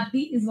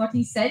Aarti, is what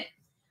he said.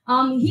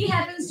 He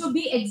happens to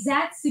be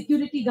Exact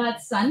security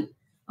guard's son.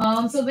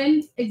 So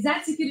when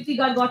Exact security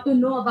guard got to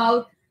know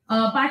about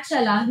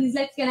Pathshala, he's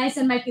like, can I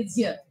send my kids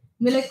here?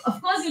 We're like,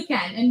 of course you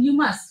can and you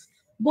must.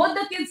 Both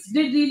the kids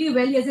did really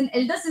well. He has an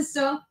elder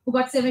sister who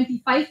got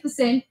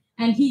 75%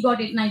 and he got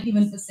it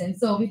 91%.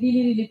 So we're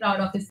really, really proud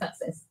of his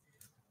success.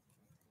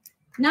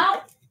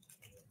 Now,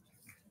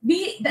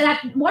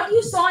 what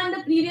you saw in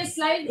the previous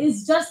slide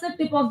is just the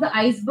tip of the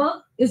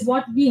iceberg, is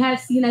what we have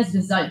seen as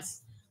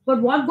results.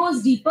 But what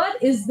goes deeper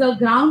is the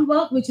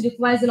groundwork, which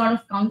requires a lot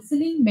of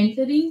counseling,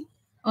 mentoring,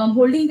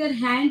 holding their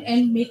hand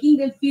and making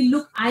them feel,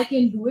 look, I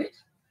can do it.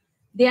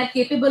 They are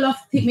capable of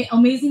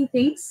amazing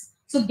things.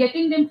 So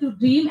getting them to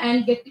dream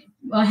and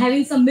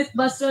having some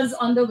mythbusters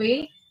on the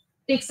way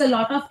takes a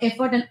lot of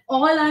effort, and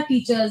all our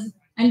teachers,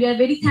 and we are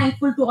very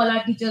thankful to all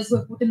our teachers who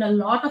have put in a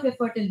lot of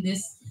effort in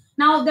this.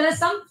 Now, there are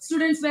some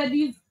students where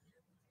we've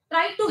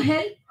tried to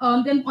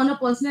help them on a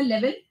personal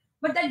level,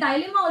 but that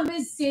dilemma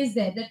always stays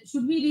there, that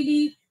should we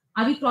really,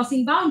 are we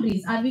crossing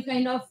boundaries? Are we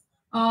kind of,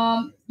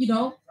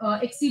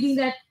 exceeding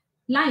that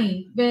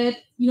line where,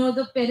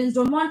 the parents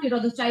don't want it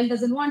or the child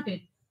doesn't want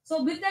it?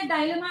 So with that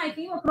dilemma, I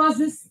came across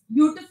this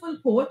beautiful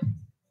quote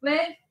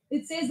where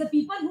it says, the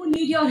people who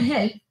need your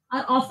help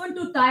are often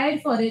too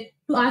tired for it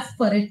to ask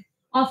for it,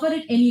 offer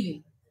it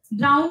anyway.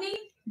 Drowning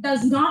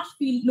does not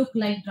look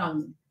like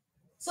drowning.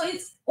 So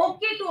it's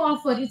okay to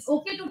offer, it's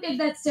okay to take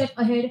that step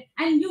ahead,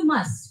 and you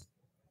must.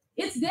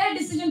 It's their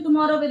decision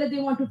tomorrow whether they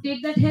want to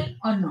take that help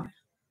or not.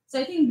 So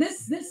I think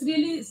this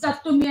really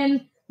stuck to me,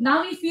 and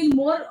now we feel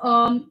more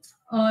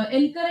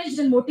encouraged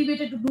and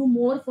motivated to do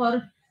more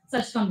for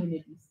such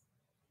communities.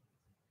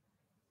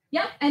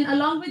 Yeah, and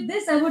along with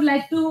this, I would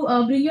like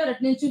to bring your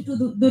attention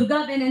to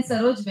Durga Ben and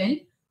Saroj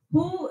Ben,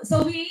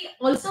 so we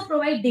also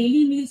provide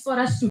daily meals for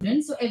our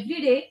students. So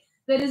every day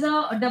there is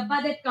a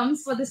dabba that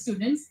comes for the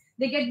students.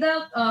 They get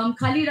the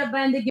khali dabba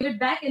and they give it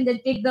back and then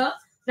take the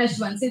fresh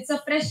ones. It's a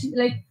fresh,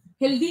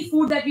 healthy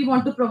food that we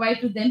want to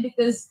provide to them,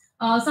 because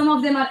some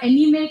of them are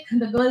anemic,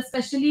 the girls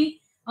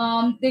especially.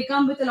 They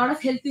come with a lot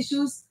of health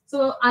issues.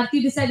 So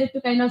Aarti decided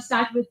to kind of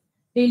start with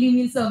daily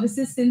meal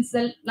services since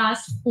the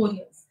last 4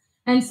 years.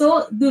 And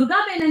so Durga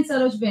Ben and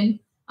Saroj Ben,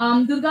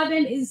 Durga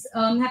Ben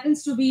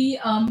happens to be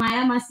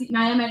Maya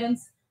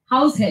Madam's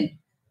house help.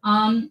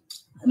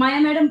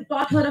 Maya Madam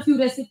taught her a few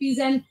recipes,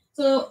 and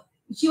so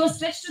she was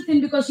stretched too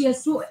thin because she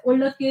has 2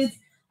 older kids.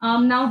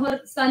 Now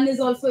her son is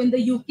also in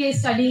the UK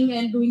studying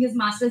and doing his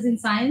master's in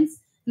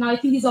science. Now I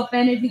think he's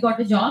apparently got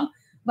a job.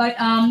 But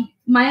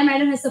Maya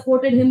Madam has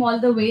supported him all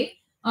the way.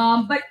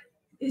 But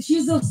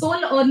she's the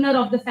sole earner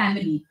of the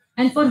family.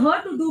 And for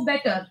her to do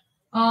better,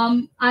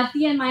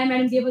 Aarti and Maya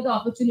Madam gave her the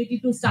opportunity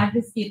to start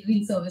this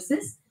catering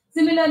services.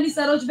 Similarly,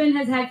 Saroj Ben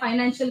has had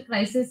financial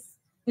crisis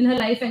in her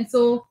life, and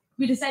so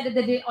we decided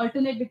that they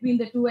alternate between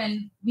the two,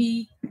 and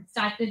we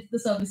started the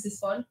services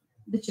for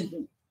the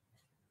children.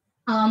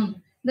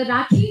 The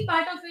Rakhi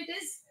part of it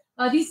is,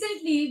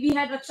 recently we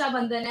had Raksha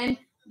Bandhan, and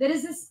there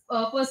is this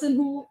person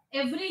who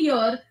every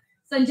year,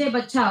 Sanjay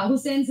Bacha, who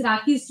sends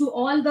Rakhis to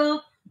all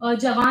the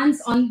Jawans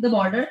on the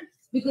border,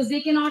 because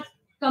they cannot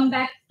come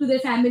back to their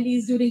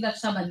families during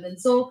Raksha Bandhan.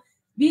 So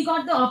we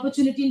got the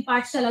opportunity in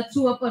Pathshala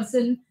through a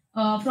person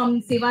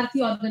from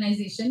Sevarthi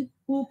organization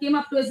who came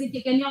up to us and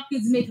said, can your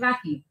kids make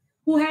Rakhi?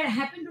 Who had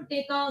happened to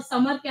take a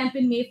summer camp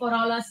in May for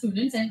all our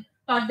students and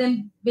taught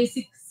them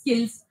basic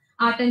skills,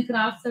 art and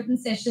craft, certain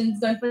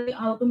sessions, Ganpati,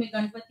 how to make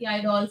Ganpati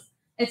idols,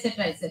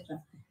 etc.,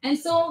 etc. And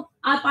so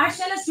our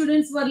Pathshala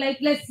students were like,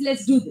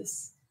 let's do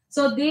this.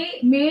 So they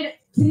made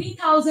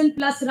 3,000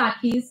 plus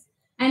Rakhis,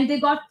 and they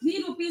got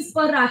 3 rupees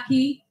per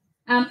Rakhi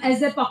as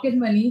their pocket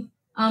money,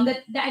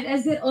 that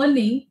as their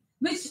earning,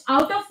 which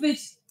out of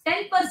which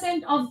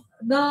 10% of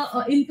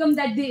the income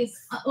that they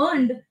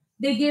earned,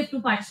 they gave to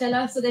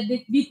Pathshala so that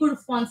we could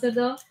sponsor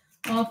the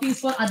fees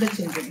for other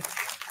children.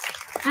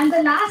 And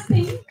the last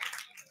thing,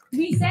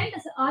 we sent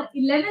our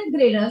 11th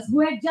graders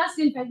who had just,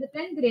 in fact, the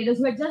 10th graders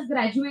who had just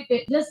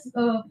graduated, just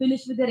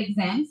finished with their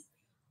exams,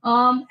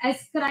 as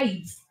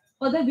scribes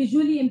for the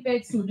visually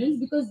impaired students,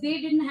 because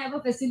they didn't have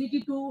a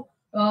facility to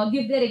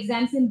give their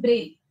exams in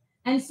Braille.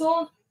 And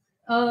so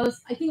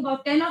I think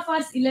about 10 of our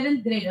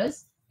 11th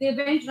graders, they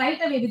went right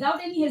away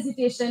without any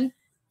hesitation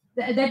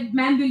that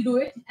ma'am will do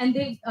it. And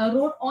they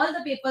wrote all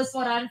the papers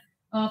for our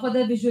for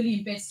the visually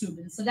impaired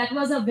students. So that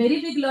was a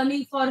very big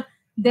learning for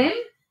them,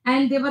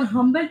 and they were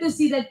humbled to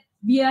see that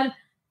we are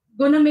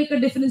going to make a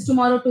difference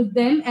tomorrow to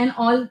them and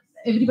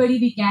everybody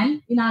we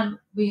can in our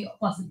way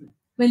possible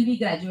when we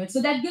graduate.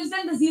 So that gives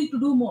them the zeal to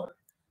do more.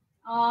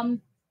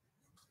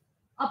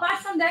 Apart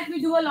from that,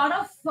 we do a lot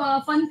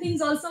of fun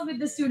things also with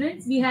the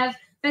students. We have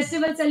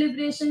festival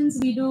celebrations.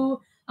 We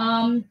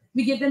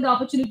give them the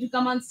opportunity to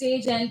come on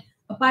stage and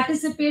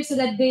participate so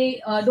that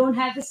they don't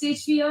have the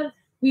stage fear.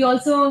 We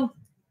also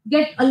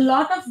get a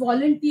lot of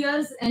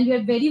volunteers, and we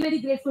are very, very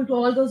grateful to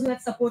all those who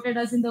have supported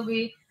us in the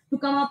way to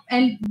come up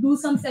and do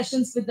some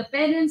sessions with the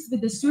parents,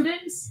 with the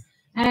students.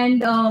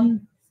 And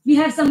we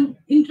have some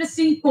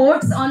interesting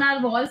quotes on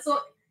our wall. So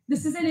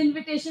this is an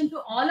invitation to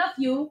all of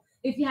you.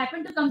 If you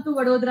happen to come to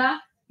Vadodara,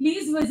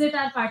 please visit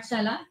our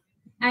Pathshala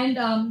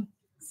and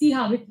see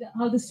how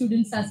the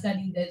students are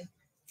studying there.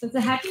 So it's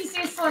a happy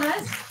space for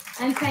us,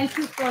 and thank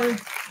you for.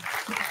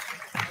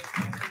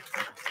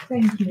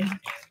 Thank you.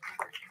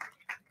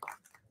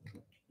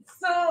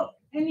 So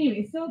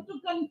anyway, so to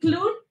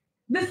conclude,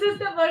 this is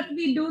the work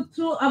we do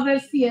through our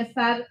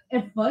CSR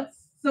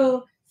efforts.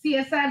 So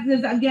CSR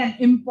is again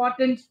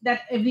important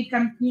that every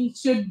company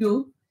should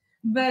do.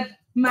 But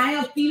my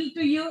appeal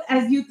to you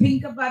as you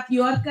think about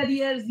your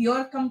careers,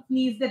 your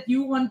companies that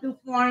you want to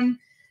form,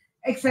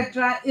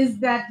 etc., is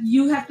that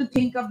you have to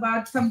think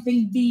about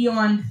something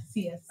beyond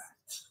CSR.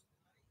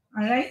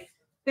 All right.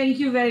 Thank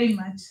you very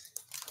much.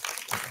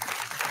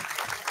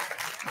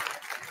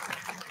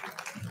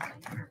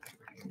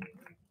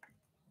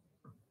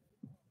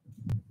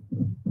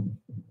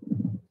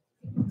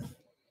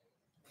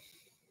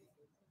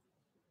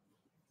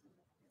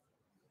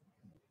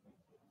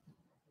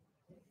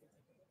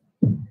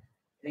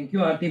 Thank you,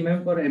 Aarti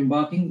ma'am, for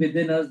embarking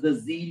within us the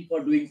zeal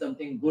for doing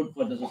something good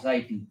for the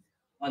society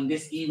on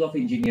this eve of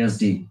Engineers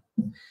Day.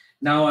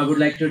 Now, I would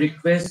like to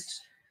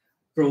request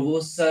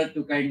Provost Sir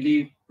to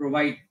kindly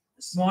provide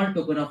a small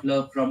token of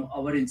love from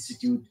our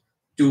institute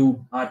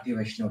to Aarti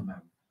Vaishnav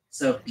ma'am.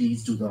 Sir,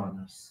 please do the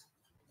honors.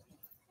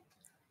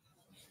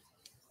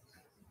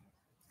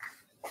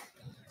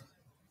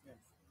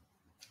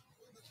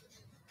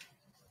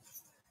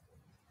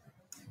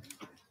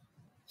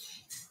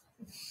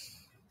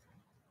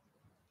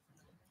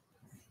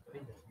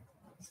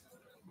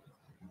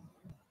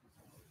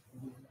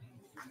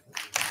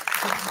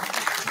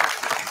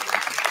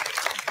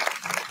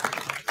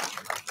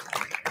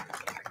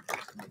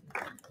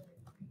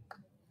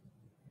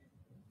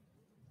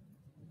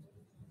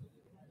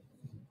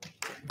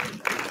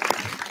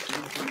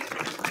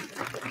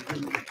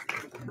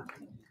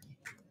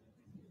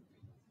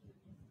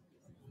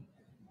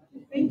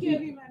 Thank you,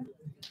 everyone.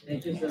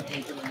 Thank you, sir.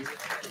 Thank you, ma'am.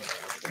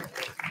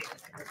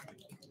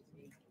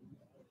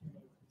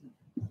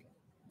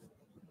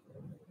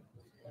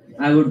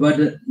 I would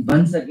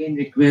once again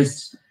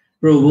request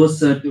Provost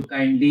Sir to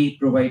kindly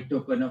provide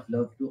token of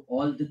love to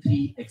all the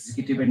 3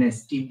 executive and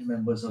esteemed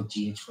members of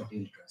GH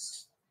Patel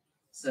Trust.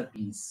 Sir,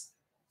 please.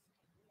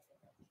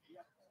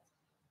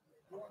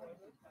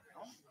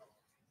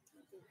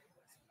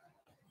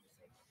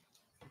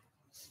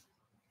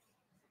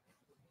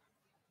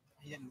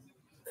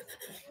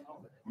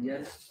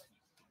 Yes.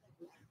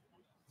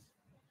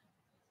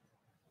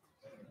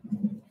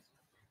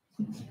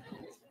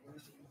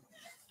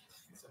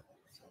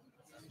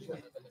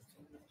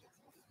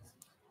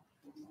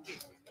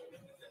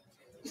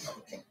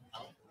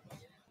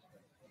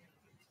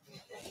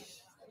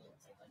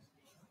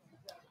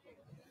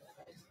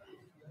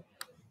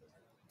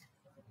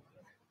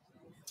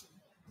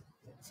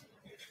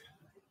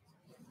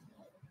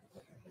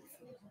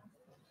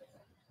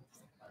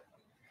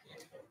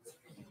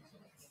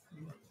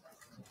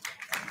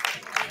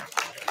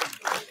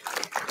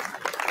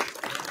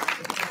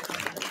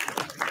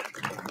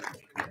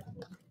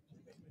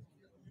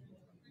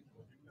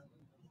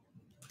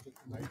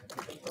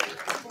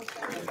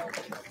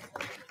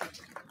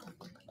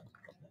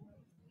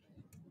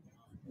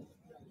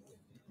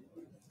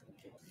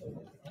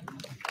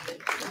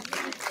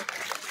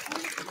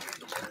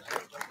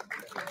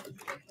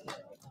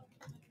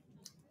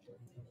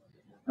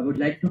 I would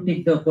like to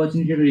take the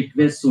opportunity to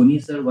request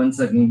Soni sir once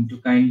again to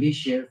kindly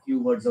share a few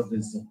words of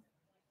wisdom.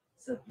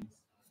 Sir, please.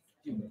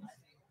 Few minutes.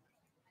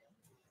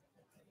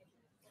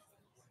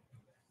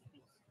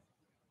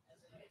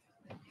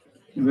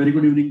 Very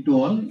good evening to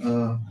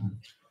all.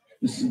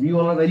 We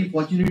all are very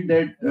fortunate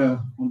that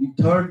on the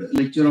 3rd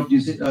lecture of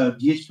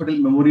GH Patel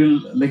Memorial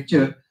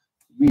Lecture,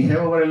 we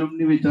have our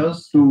alumni with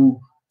us to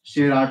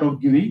share art of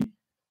giving.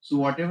 So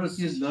whatever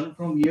she has learned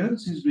from here,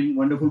 she's doing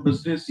wonderful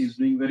business. She's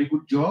doing very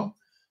good job.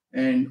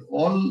 And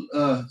all,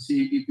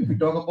 if we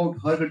talk about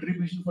her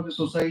contribution for the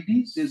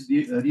society, she's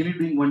really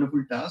doing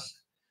wonderful task.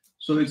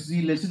 So it's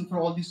the lesson for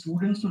all the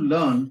students to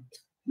learn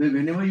that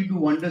whenever you do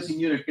wonders in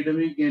your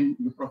academic and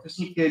your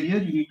professional career,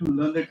 you need to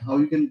learn that how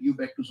you can give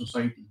back to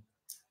society.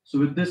 So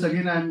with this,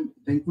 again, I'm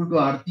thankful to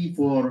Aarti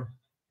for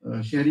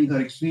sharing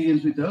her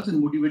experience with us and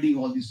motivating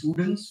all the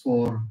students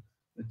for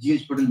the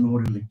GH Patel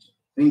Memorial Lecture.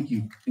 Thank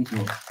you. Thank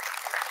you all.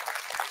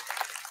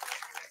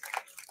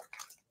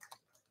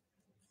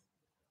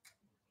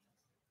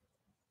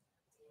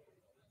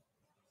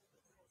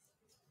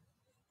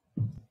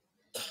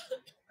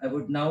 I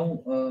would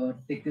now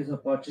take this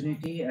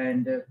opportunity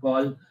and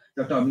call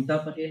Dr.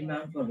 Amita Patel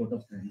ma'am for vote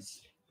of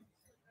thanks.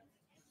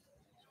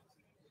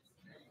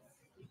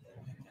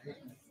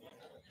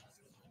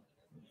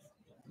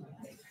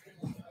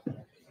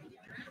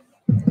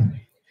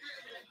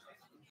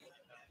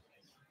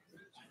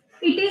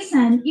 It is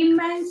an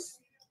immense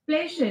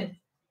pleasure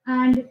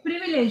and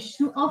privilege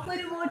to offer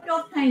a vote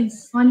of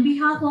thanks on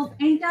behalf of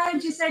entire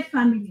GSET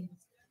family.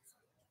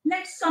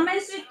 Let's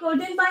commence with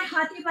quoted by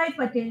Hathibai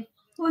Patel,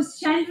 whose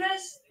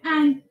generous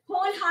and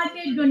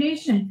wholehearted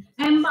donation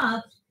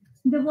embarked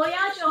the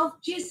voyage of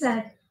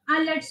GSET,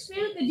 and let's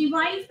feel the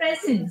divine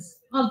presence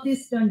of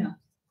this donor.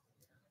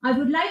 I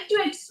would like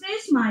to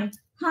express my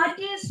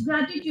heartiest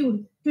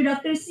gratitude to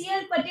Dr.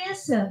 C.L. Patel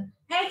sir,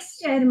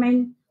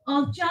 ex-chairman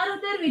of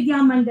Charudar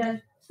Vidya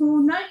Mandal,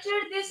 who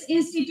nurtured this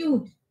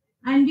institute,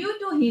 and due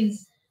to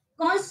his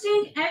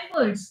constant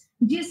efforts,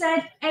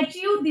 GSET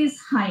achieved this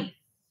height.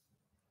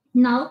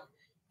 Now,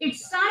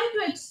 it's time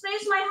to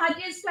express my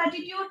heartiest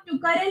gratitude to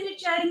current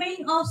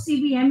chairman of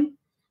CVM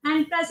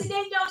and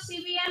president of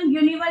CVM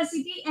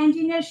University,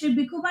 Engineer Shri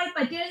Bikubai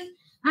Patel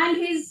and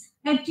his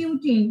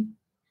active team,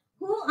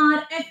 who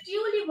are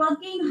actively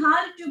working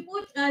hard to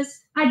put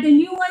us at the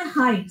newer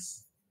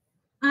heights.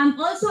 I'm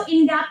also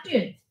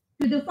indebted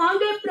to the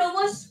founder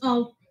provost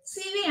of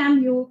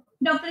CVMU,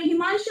 Dr.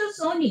 Himanshu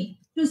Soni,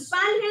 to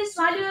spend his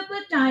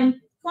valuable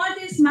time for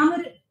this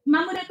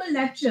memorable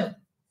lecture.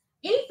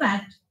 In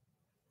fact,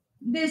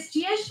 this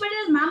G.H.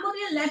 Patel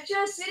Memorial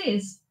Lecture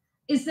Series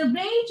is the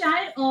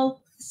brainchild of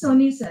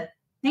Soni sir.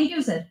 Thank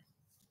you, sir.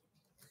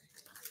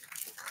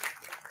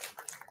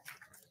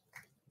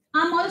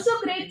 I'm also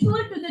grateful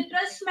to the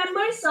trust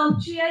members of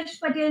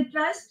G.H. Patel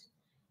Trust,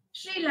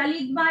 Shri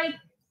Lalitbai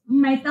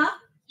Mehta,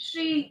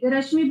 Shri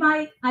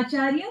Rashmibai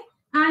Acharya,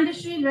 and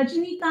Shri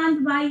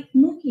Rajnikantbai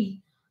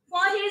Mukhi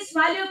for his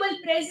valuable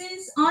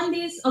presence on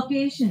this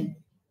occasion.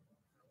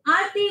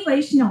 Aarti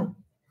Vaishnav,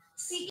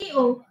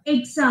 CEO,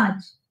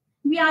 Exarch.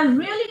 We are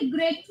really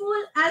grateful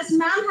as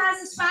ma'am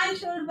has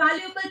spent her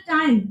valuable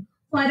time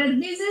for her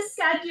busy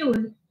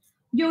schedule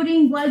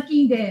during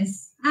working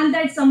days, and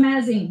that's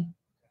amazing.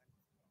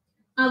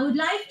 I would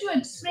like to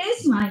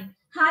express my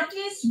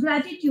heartiest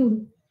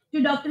gratitude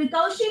to Dr.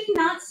 Kaushik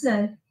Nath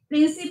sir,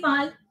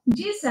 Principal,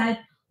 GSAT,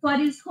 for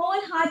his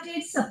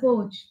wholehearted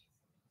support.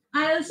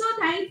 I am also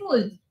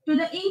thankful to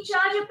the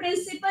in-charge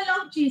principal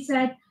of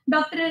GSAT,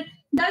 Dr.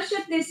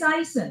 Darshak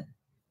Desai sir.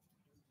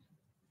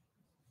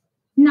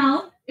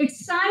 Now,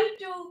 it's time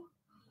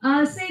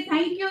to say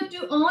thank you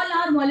to all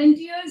our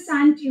volunteers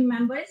and team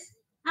members.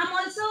 I'm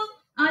also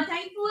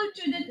thankful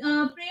to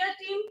the prayer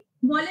team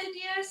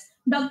volunteers,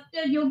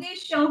 Dr.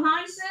 Yogesh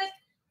Chauhan sir,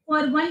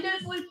 for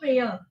wonderful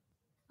prayer.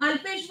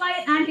 Alpesh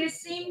Bhai and his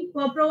team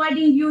for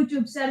providing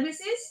YouTube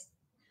services.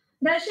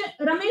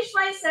 Ramesh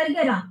Bhai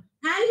Sargara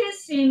and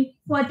his team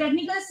for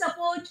technical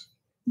support.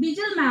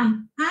 Bijal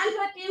ma'am and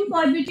her team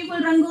for beautiful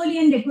rangoli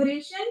and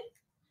decoration.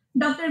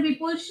 Dr.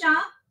 Vipul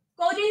Shah,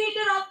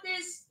 coordinator of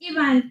this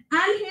event,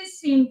 and his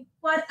team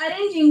for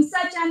arranging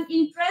such an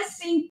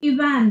interesting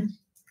event.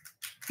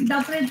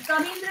 Dr.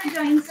 Kavindra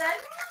Jain sir,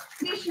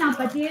 Krishna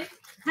Patel,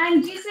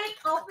 and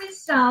GSET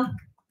office staff,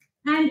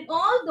 and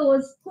all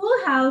those who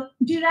have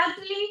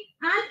directly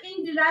and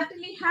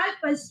indirectly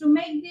helped us to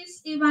make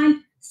this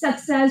event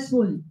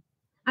successful.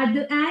 At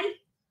the end,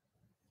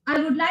 I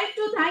would like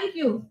to thank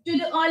you to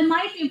the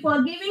Almighty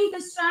for giving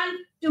the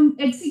strength to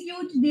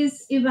execute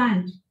this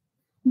event.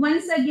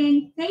 Once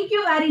again, thank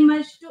you very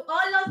much to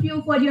all of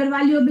you for your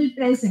valuable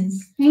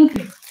presence. Thank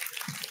you.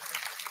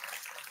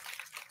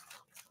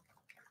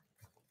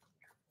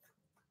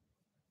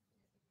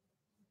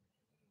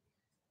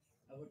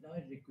 I would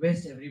now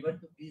request everyone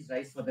to please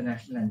rise for the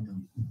national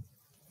anthem.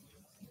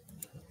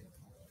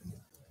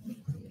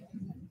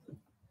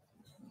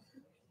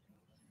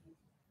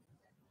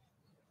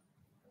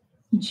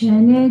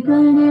 Jana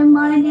Gana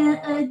मन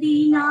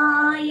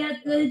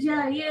अधिनायक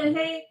जय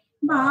हे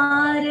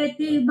भारत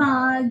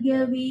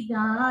भाग्य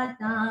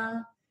विधाता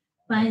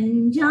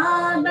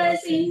पंजाब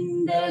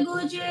सिंध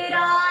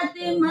गुजरात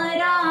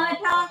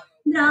मराठा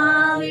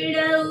द्राविड़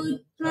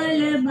उत्कल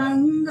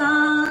बंगा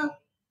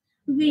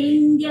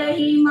विंध्य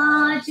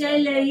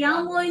हिमाचल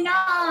यमुना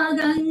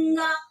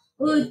गंगा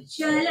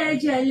उच्चल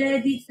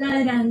जलधि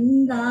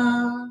तरंगा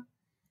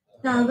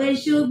तव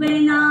शुभ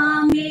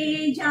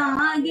नामे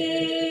जागे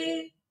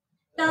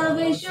तव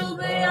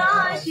शुभ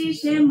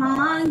आशीष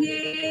मांगे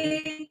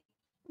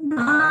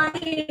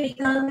गाए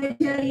तव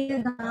जय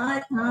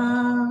गाथा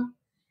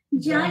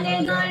जन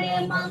गण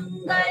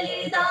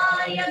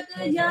मंगलदायक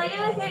जय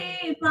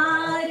हे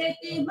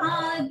भारत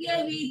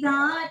भाग्य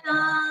विधाता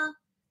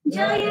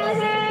जय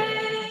हे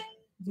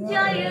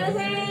जय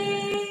हे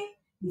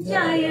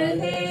जय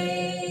हे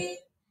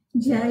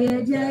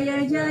जय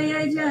जय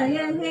जय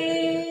जय हे.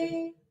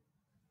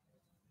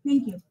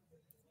 Thank you.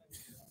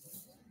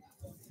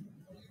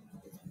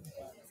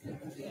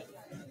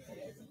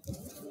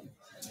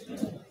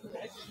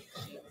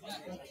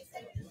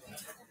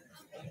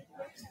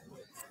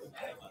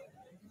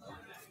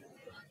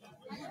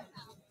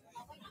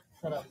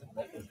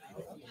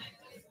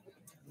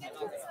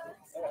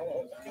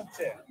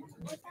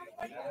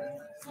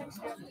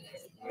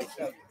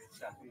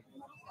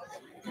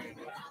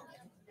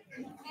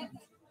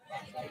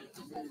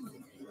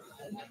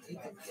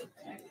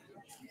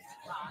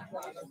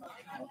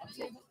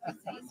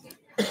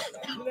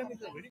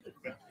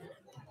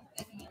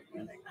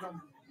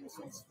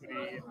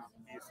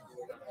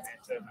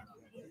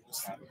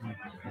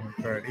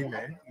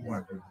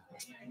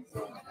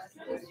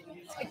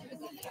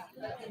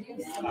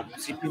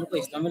 CPU को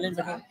इसका मिलन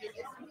बैठा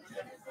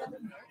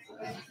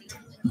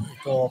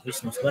तो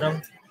ऑफिस में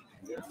बराबर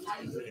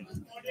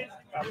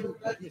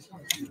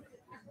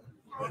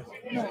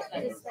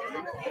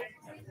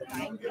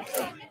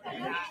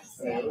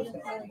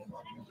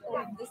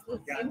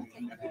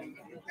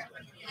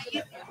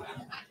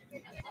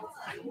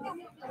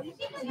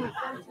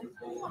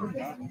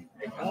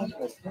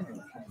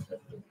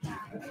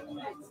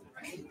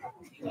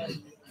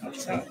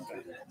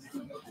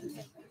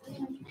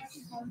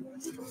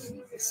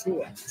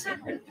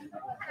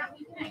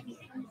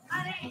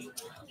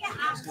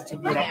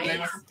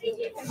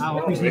हाँ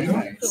ऑफिस में